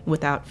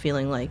without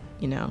feeling like,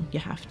 you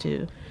have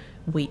to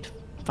wait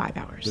 5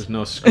 hours. There's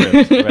no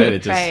script, right?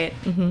 It just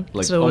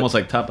right. Almost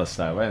like tapas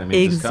style, right? I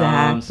mean,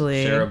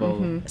 exactly. It just comes,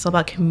 shareable. It's all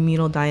about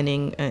communal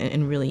dining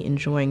and really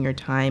enjoying your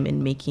time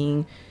and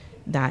making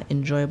that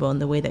enjoyable in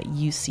the way that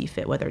you see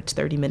fit, whether it's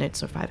 30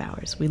 minutes or 5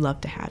 hours. We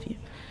love to have you.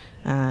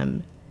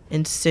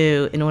 And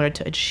so in order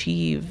to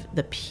achieve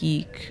the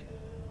peak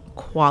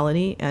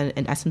quality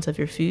and essence of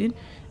your food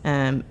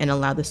and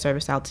allow the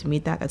service out to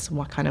meet that, that's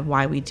kind of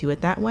why we do it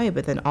that way.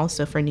 But then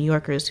also for New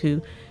Yorkers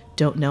who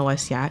don't know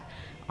us yet,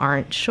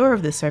 aren't sure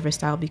of the service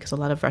style, because a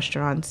lot of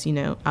restaurants,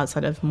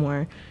 outside of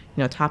more,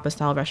 tapas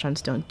style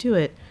restaurants don't do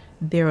it,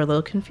 they're a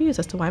little confused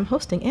as to why I'm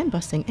hosting and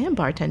busing and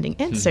bartending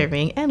and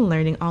serving and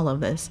learning all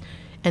of this.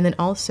 And then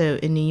also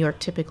in New York,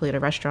 typically at a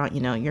restaurant,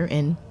 you're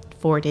in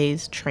 4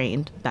 days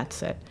trained,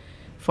 that's it.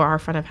 For our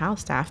front of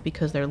house staff,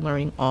 because they're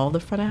learning all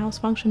the front of house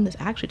function, this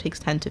actually takes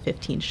 10 to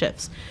 15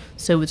 shifts.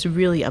 So it's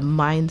really a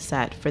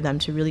mindset for them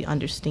to really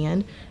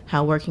understand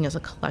how working as a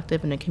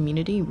collective and a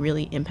community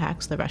really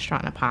impacts the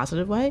restaurant in a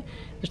positive way.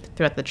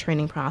 Throughout the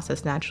training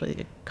process, naturally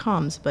it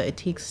comes, but it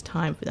takes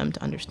time for them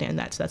to understand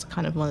that. So that's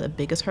kind of one of the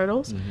biggest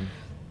hurdles.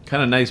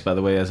 Kind of nice, by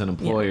the way, as an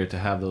employer to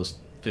have those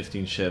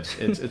 15 shifts.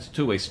 It's a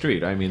two-way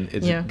street. I mean,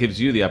 it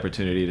gives you the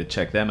opportunity to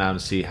check them out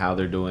and see how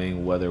they're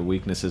doing, what their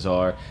weaknesses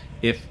are,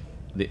 if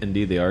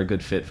indeed they are a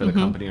good fit for the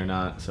company or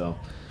not. So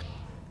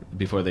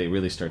before they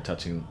really start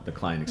touching the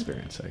client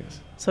experience, I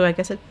guess. So I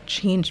guess it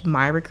changed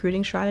my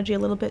recruiting strategy a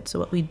little bit. So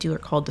what we do are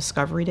called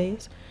discovery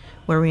days,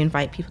 where we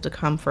invite people to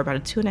come for about a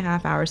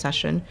 2.5 hour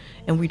session,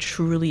 and we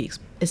truly,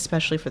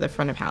 especially for the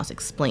front of house,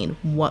 explain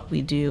what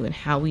we do and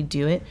how we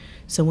do it.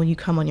 So when you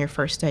come on your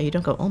first day, you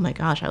don't go, oh my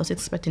gosh, I was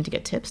expecting to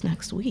get tips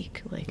next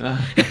week.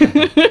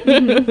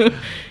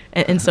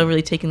 And so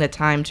really taking the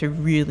time to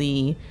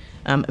really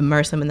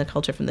immerse them in the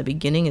culture from the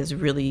beginning has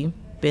really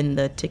been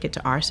the ticket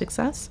to our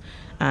success,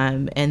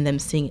 and them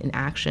seeing it in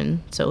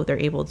action. So they're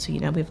able to, we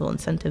have little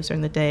incentives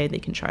during the day. They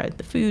can try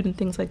the food and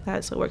things like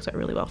that. So it works out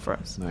really well for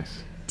us.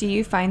 Nice. Do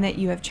you find that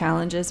you have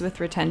challenges with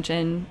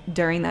retention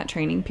during that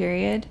training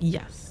period?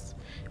 Yes,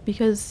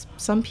 because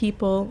some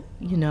people,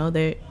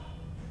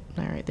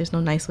 all right, there's no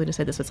nice way to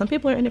say this, but some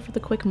people are in it for the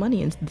quick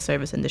money in the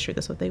service industry.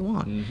 That's what they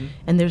want. Mm-hmm.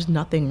 And there's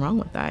nothing wrong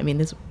with that. I mean,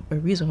 there's a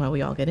reason why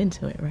we all get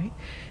into it, right?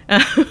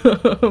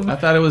 I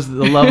thought it was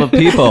the love of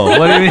people.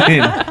 What do you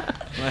mean?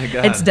 My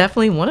God. It's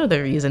definitely one of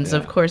the reasons.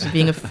 Of course,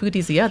 being a foodie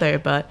is the other.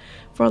 But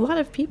for a lot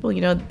of people,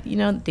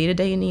 day to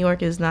day in New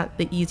York is not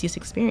the easiest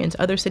experience.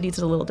 Other cities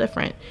is a little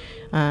different.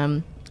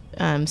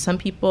 Some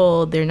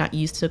people, they're not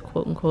used to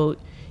quote unquote,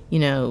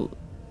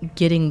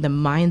 getting the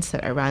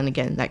mindset around,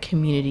 again, that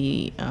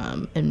community,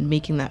 and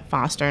making that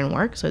foster and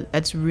work. So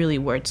that's really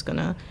where it's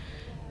gonna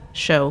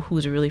show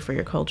who's really for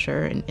your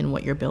culture and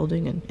what you're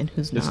building and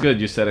who's not. It's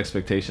good. You set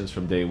expectations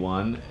from day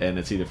one, and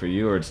it's either for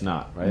you or it's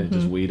not, right? Mm-hmm.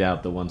 Just weed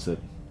out the ones that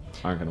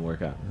aren't going to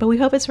work out. But we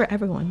hope it's for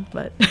everyone,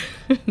 but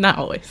not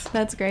always.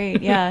 That's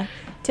great. Yeah.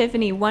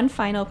 Tiffany, one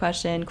final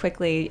question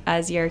quickly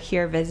as you're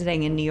here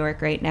visiting in New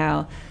York right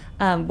now.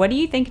 What do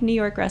you think New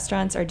York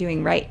restaurants are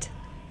doing right?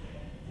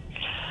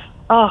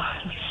 Oh,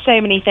 so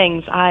many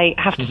things. I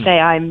have to say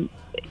I'm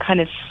kind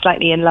of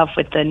slightly in love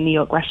with the New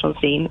York restaurant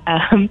scene,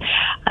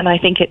 and I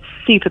think it's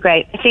super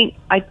great.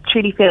 I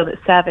truly feel that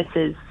service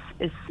is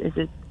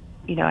a,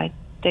 I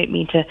don't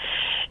mean to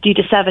do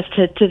disservice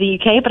to the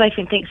UK, but I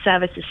think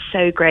service is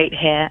so great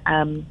here,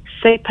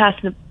 so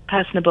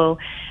personable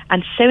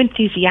and so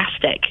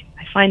enthusiastic.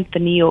 I find the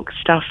New York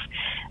stuff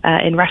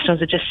in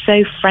restaurants are just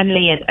so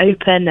friendly and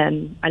open,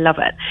 and I love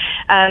it.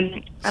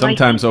 And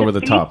sometimes over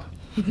the top.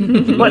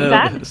 What's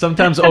that?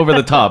 Sometimes over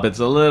the top. It's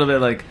a little bit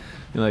like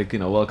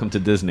welcome to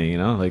Disney,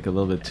 like a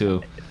little bit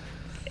too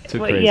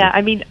crazy. Yeah,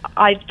 I mean,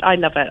 I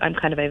love it. I'm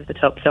kind of over the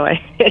top, so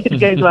it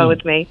goes well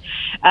with me.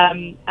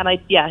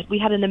 We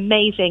had an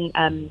amazing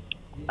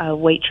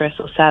waitress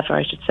or server,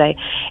 I should say,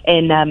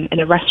 in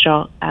a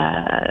restaurant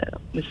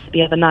was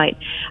the other night,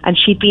 and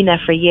she'd been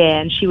there for a year,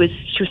 and she was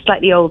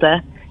slightly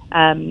older.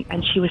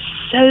 And she was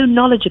so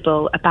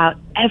knowledgeable about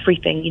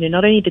everything,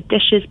 not only the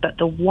dishes, but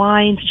the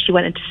wines. She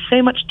went into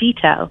so much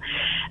detail.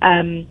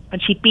 And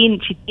she'd been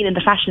in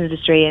the fashion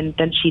industry, and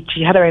then she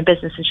had her own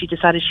business, and she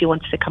decided she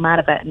wanted to come out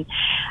of it. And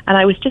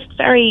I was just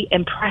very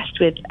impressed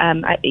with,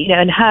 and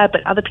her,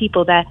 but other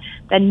people, their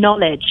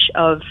knowledge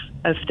of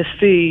the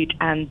food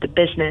and the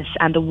business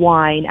and the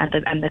wine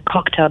and the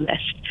cocktail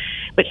list,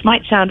 which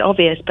might sound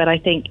obvious, but I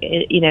think,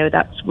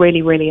 that's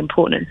really, really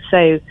important.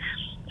 So,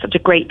 such a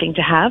great thing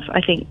to have.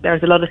 I think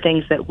there's a lot of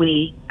things that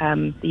we,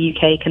 the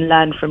UK, can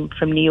learn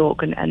from New York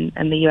and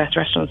the US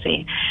restaurant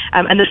scene.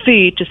 And the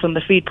food, just on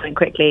the food point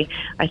quickly,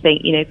 I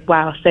think,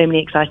 wow, so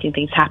many exciting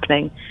things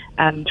happening,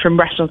 from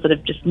restaurants that are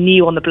just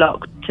new on the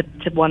block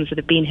to ones that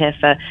have been here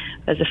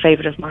there's a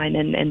favorite of mine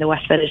in the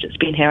West Village that's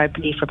been here, I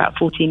believe, for about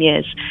 14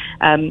 years.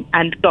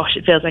 And gosh,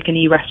 it feels like a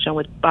new restaurant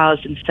with buzz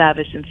and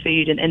service and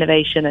food and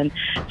innovation. And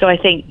so I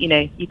think,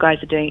 you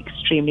guys are doing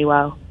extremely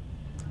well.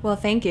 Well,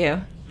 thank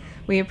you.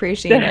 We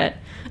appreciate it.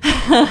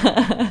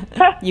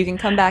 You can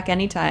come back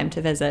anytime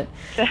to visit.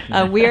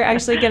 We are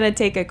actually going to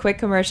take a quick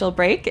commercial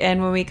break,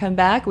 and when we come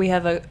back, we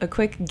have a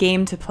quick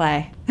game to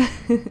play.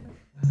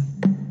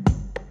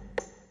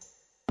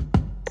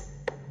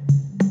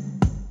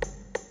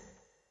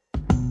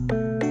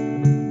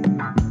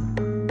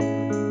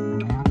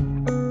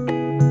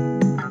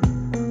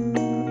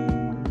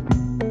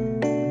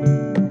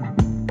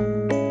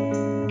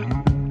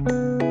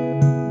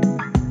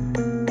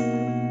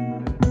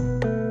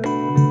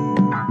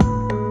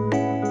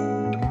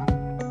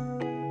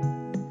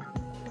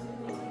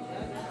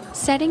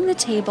 Setting the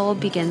table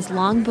begins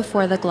long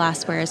before the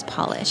glassware is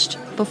polished,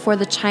 before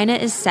the china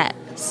is set,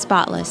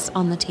 spotless,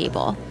 on the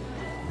table.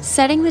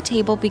 Setting the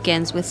table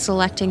begins with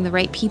selecting the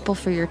right people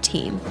for your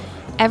team.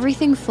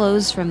 Everything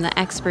flows from the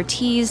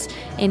expertise,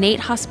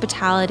 innate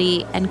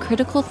hospitality, and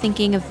critical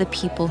thinking of the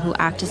people who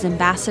act as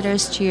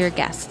ambassadors to your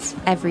guests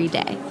every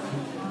day.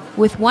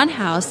 With One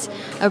House,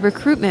 a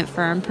recruitment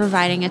firm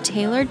providing a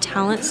tailored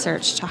talent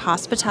search to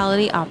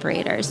hospitality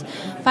operators,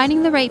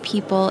 finding the right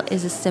people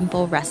is a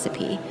simple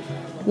recipe.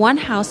 One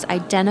House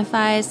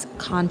identifies,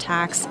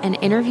 contacts, and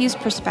interviews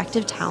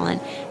prospective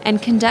talent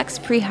and conducts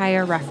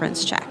pre-hire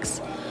reference checks.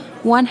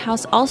 One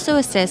House also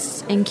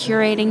assists in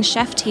curating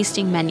chef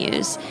tasting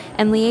menus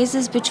and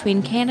liaises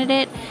between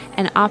candidate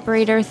and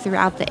operator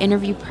throughout the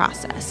interview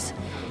process.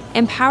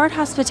 Empowered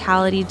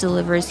Hospitality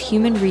delivers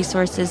human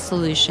resources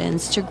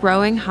solutions to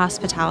growing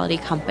hospitality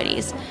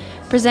companies,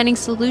 presenting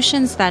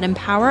solutions that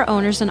empower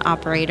owners and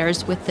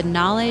operators with the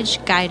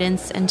knowledge,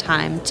 guidance, and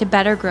time to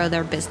better grow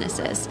their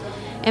businesses.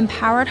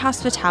 Empowered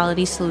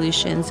Hospitality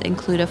solutions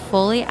include a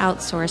fully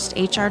outsourced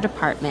HR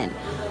department,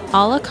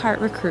 a la carte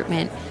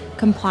recruitment,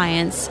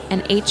 compliance,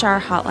 and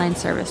HR hotline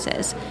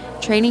services,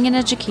 training and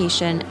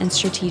education, and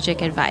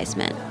strategic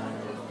advisement.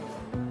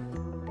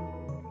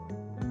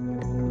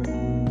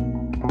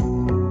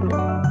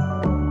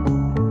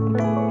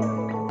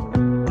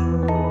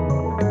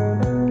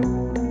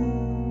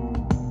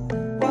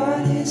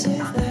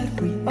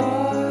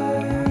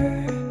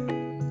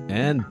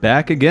 And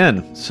back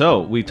again.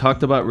 So we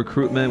talked about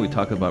recruitment, we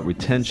talked about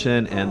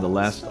retention, and the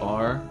last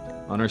R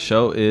on our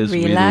show is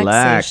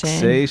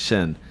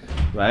relaxation.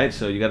 Right?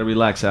 So you got to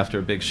relax after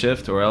a big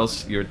shift, or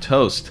else you're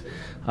toast.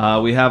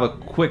 We have a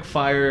quick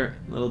fire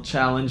little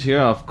challenge here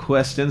of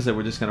questions that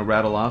we're just going to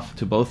rattle off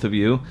to both of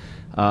you.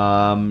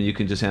 You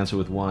can just answer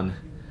with one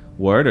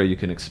word, or you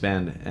can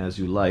expand as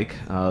you like.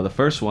 The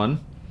first one,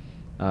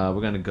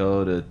 we're going to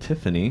go to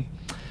Tiffany.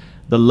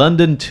 The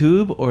London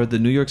Tube or the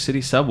New York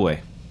City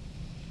subway?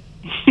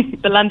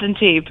 The London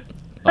Tube.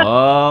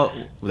 Oh,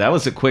 that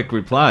was a quick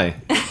reply.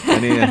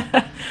 Any,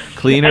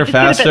 cleaner, I just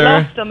get a bit faster?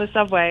 lost on the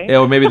subway. Yeah,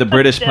 or maybe the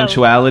British Still.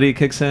 punctuality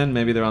kicks in.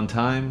 Maybe they're on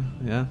time.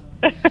 Yeah.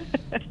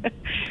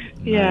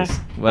 Yeah. Nice.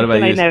 What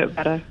about I you? know it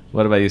better.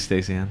 What about you,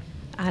 Stacey Ann?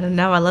 I don't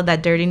know. I love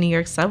that dirty New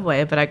York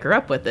subway, but I grew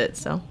up with it,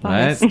 so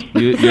Right? biased.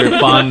 You're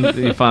fond.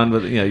 You're fond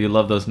with. You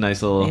love those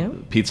nice little Yeah.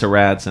 pizza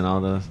rats and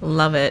all those.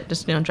 Love it.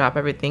 Just drop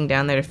everything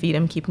down there to feed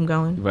them, keep them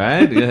going.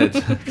 Right? Yeah,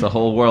 it's a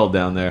whole world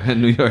down there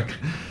in New York.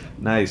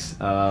 Nice.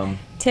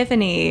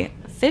 Tiffany,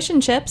 fish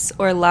and chips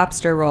or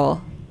lobster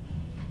roll?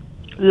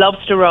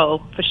 Lobster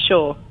roll, for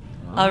sure.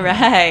 All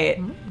right.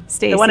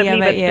 Stacey, The one at how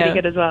about Viva's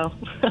pretty good you? as well.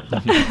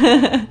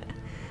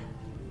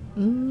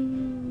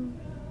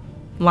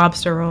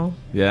 Lobster roll.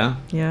 Yeah.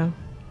 Yeah.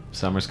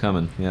 Summer's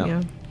coming. Yeah.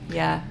 Yeah.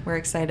 Yeah, we're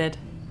excited.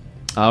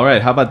 All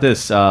right. How about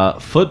this?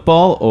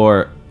 Football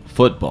or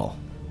football?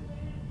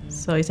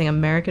 So you're saying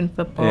American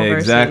football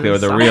Exactly, or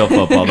versus the soccer. real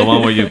football, the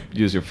one where you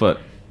use your foot.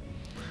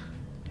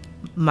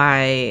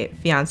 My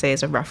fiance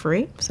is a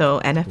referee, so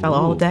NFL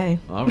all Ooh. day.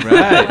 All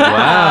right.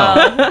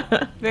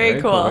 Wow.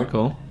 Very cool. Very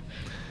cool.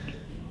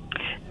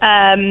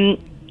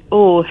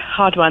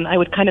 Hard one. I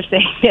would kind of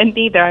say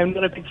neither. I'm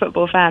not a big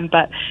football fan,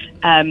 but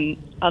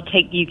I'll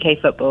take UK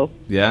football.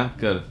 Yeah.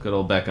 Good. Good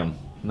old Beckham.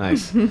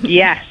 Nice.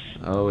 Yes.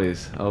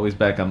 Always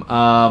Beckham.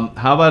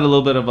 How about a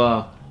little bit of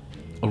a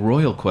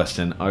royal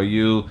question? Are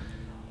you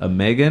a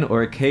Meghan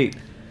or a Kate?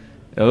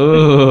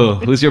 Oh,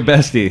 who's your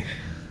bestie?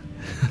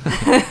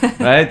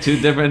 Right, two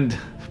different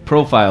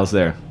profiles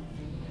there.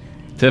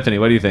 Tiffany,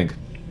 what do you think?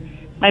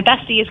 My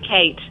bestie is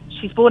Kate.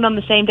 She's born on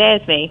the same day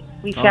as me.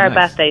 We share nice. a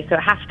birthday, so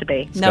it has to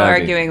be. No gotta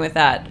be. arguing with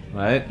that.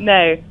 Right?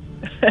 No.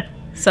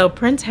 So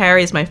Prince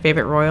Harry is my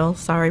favorite royal.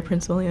 Sorry,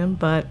 Prince William,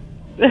 but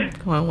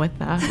going with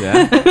that.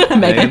 Yeah.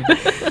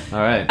 Meghan. All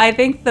right. I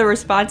think the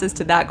responses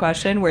to that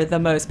question were the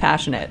most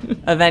passionate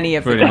of any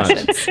of Pretty the much.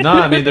 questions. No,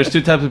 I mean, there's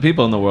two types of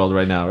people in the world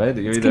right now, right?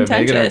 You're either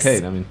Meghan or contentious.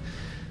 Kate. I mean,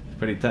 it's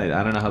pretty tight.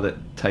 I don't know how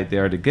tight they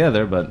are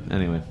together, but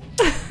anyway.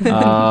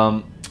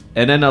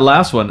 And then the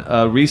last one,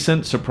 a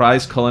recent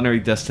surprise culinary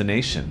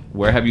destination.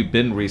 Where have you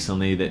been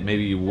recently that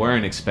maybe you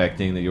weren't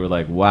expecting, that you were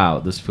like, wow,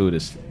 this food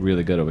is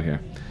really good over here?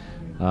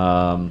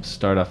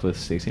 Start off with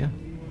Stacey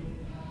Ann.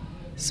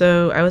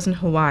 So I was in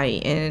Hawaii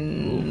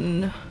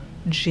in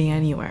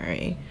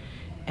January,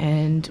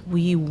 and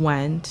we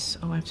went.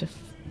 Oh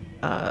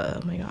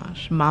my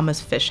gosh,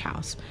 Mama's Fish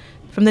House.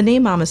 From the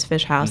name Mama's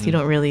Fish House, you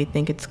don't really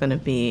think it's going to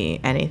be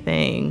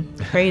anything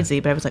crazy,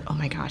 but I was like, oh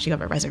my gosh, you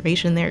have a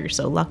reservation there. You're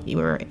so lucky.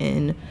 We were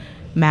in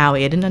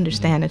Maui. I didn't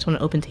understand. I just went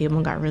to open table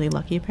and got really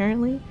lucky,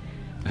 apparently.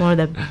 One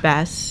of the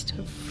best,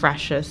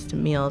 freshest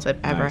meals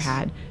I've ever Nice.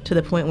 had, to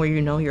the point where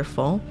you know you're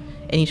full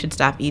and you should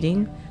stop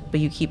eating, but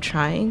you keep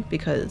trying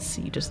because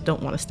you just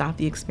don't want to stop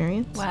the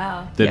experience.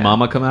 Wow. Did Yeah.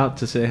 Mama come out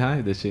to say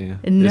hi? Did she?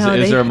 No,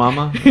 is they- there a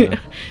Mama?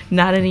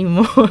 Not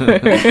anymore.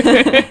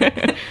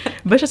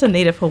 But it's just a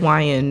native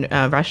Hawaiian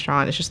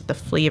restaurant. It's just the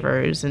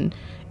flavors, and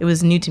it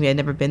was new to me. I'd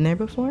never been there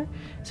before.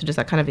 So just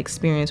that kind of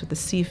experience with the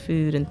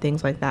seafood and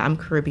things like that. I'm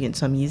Caribbean,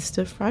 so I'm used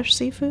to fresh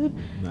seafood.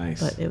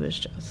 Nice. But it was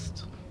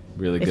just...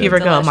 Really good. If you ever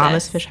go to Delicious.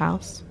 Mama's Fish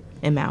House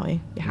in Maui,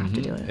 you have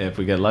to do it. If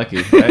we get lucky,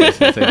 right? It's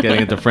like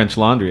getting into French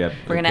laundry.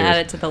 We're going to add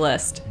it to the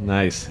list.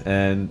 Nice.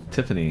 And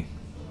Tiffany.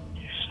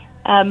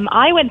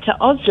 I went to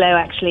Oslo,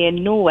 actually,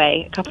 in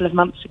Norway a couple of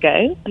months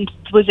ago, and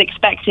was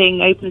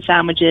expecting open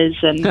sandwiches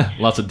and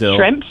Lots of dill.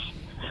 shrimps.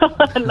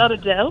 A lot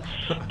of dill.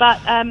 But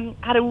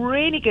had a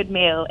really good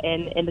meal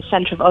in the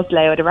centre of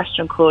Oslo at a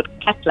restaurant called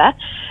Kettler.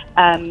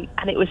 And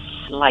it was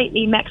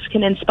slightly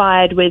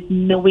Mexican-inspired with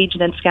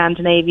Norwegian and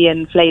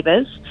Scandinavian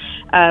flavours.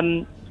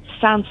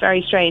 Sounds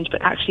very strange,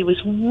 but actually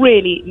was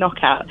really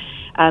knockout.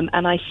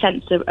 And I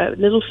sensed a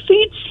little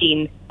food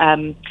scene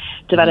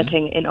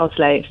developing in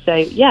Oslo. So,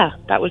 yeah,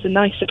 that was a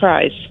nice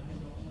surprise.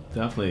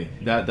 Definitely.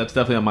 That's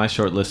definitely on my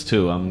short list,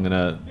 too. I'm going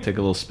to take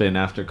a little spin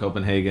after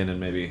Copenhagen and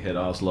maybe hit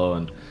Oslo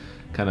and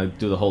kind of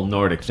do the whole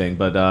Nordic thing.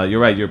 But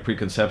you're right, your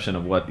preconception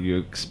of what you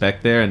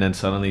expect there, and then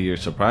suddenly you're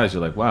surprised.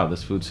 You're like, wow,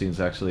 this food scene's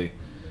actually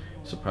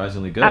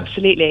surprisingly good.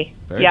 Absolutely.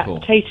 Very yeah, cool.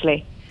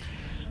 totally.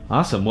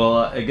 Awesome.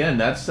 Well, again,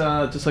 that's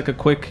just like a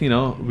quick,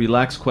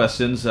 relaxed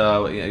questions.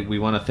 We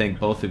want to thank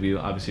both of you,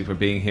 obviously, for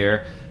being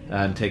here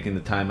and taking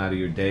the time out of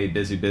your day.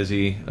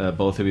 Busy,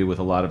 both of you, with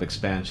a lot of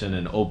expansion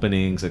and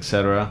openings,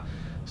 etc.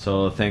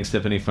 So thanks,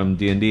 Tiffany from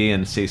D&D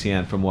and Stacey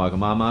Ann from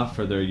Wagamama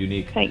for their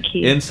unique Thank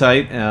you.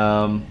 insight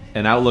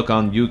and outlook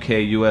on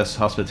UK-US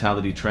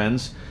hospitality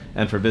trends,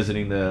 and for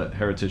visiting the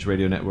Heritage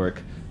Radio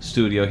Network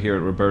studio here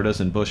at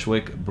Roberta's in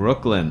Bushwick,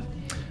 Brooklyn.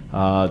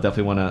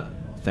 Definitely want to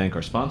thank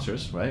our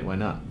sponsors, right? Why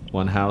not?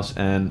 One House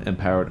and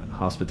Empowered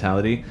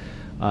Hospitality.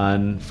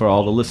 And for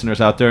all the listeners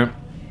out there,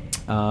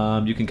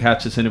 you can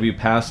catch this interview,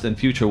 past and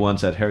future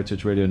ones, at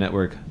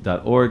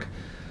heritageradionetwork.org.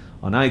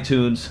 on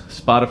iTunes,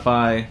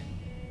 Spotify.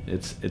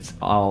 It's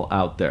all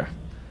out there.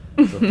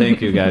 So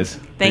thank you, guys.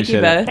 Thank you Appreciate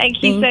it. both.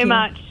 Thank you so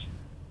much.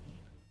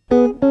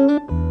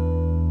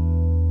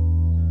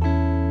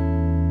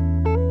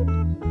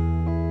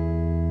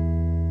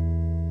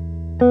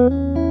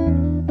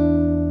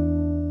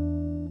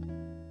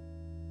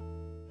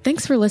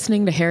 Thanks for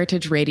listening to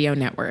Heritage Radio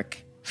Network,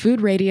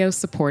 food radio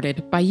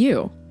supported by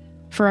you.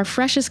 For our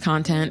freshest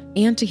content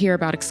and to hear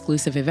about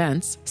exclusive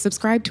events,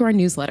 subscribe to our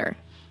newsletter.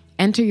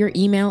 Enter your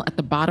email at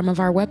the bottom of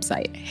our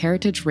website,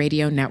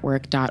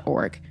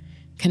 heritageradionetwork.org.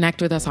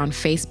 Connect with us on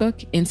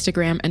Facebook,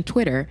 Instagram, and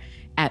Twitter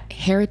at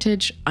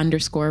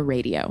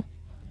heritage_radio.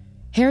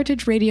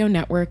 Heritage Radio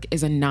Network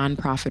is a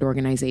nonprofit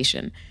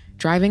organization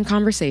driving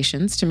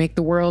conversations to make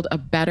the world a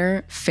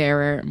better,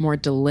 fairer, more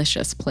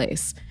delicious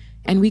place.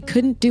 And we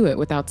couldn't do it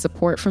without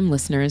support from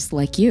listeners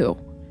like you.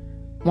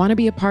 Want to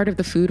be a part of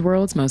the food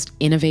world's most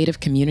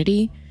innovative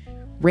community?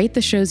 Rate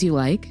the shows you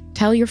like,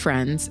 tell your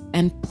friends,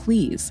 and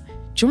please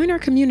join our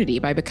community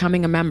by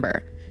becoming a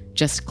member.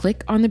 Just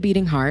click on the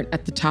beating heart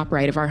at the top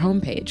right of our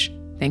homepage.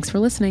 Thanks for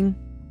listening.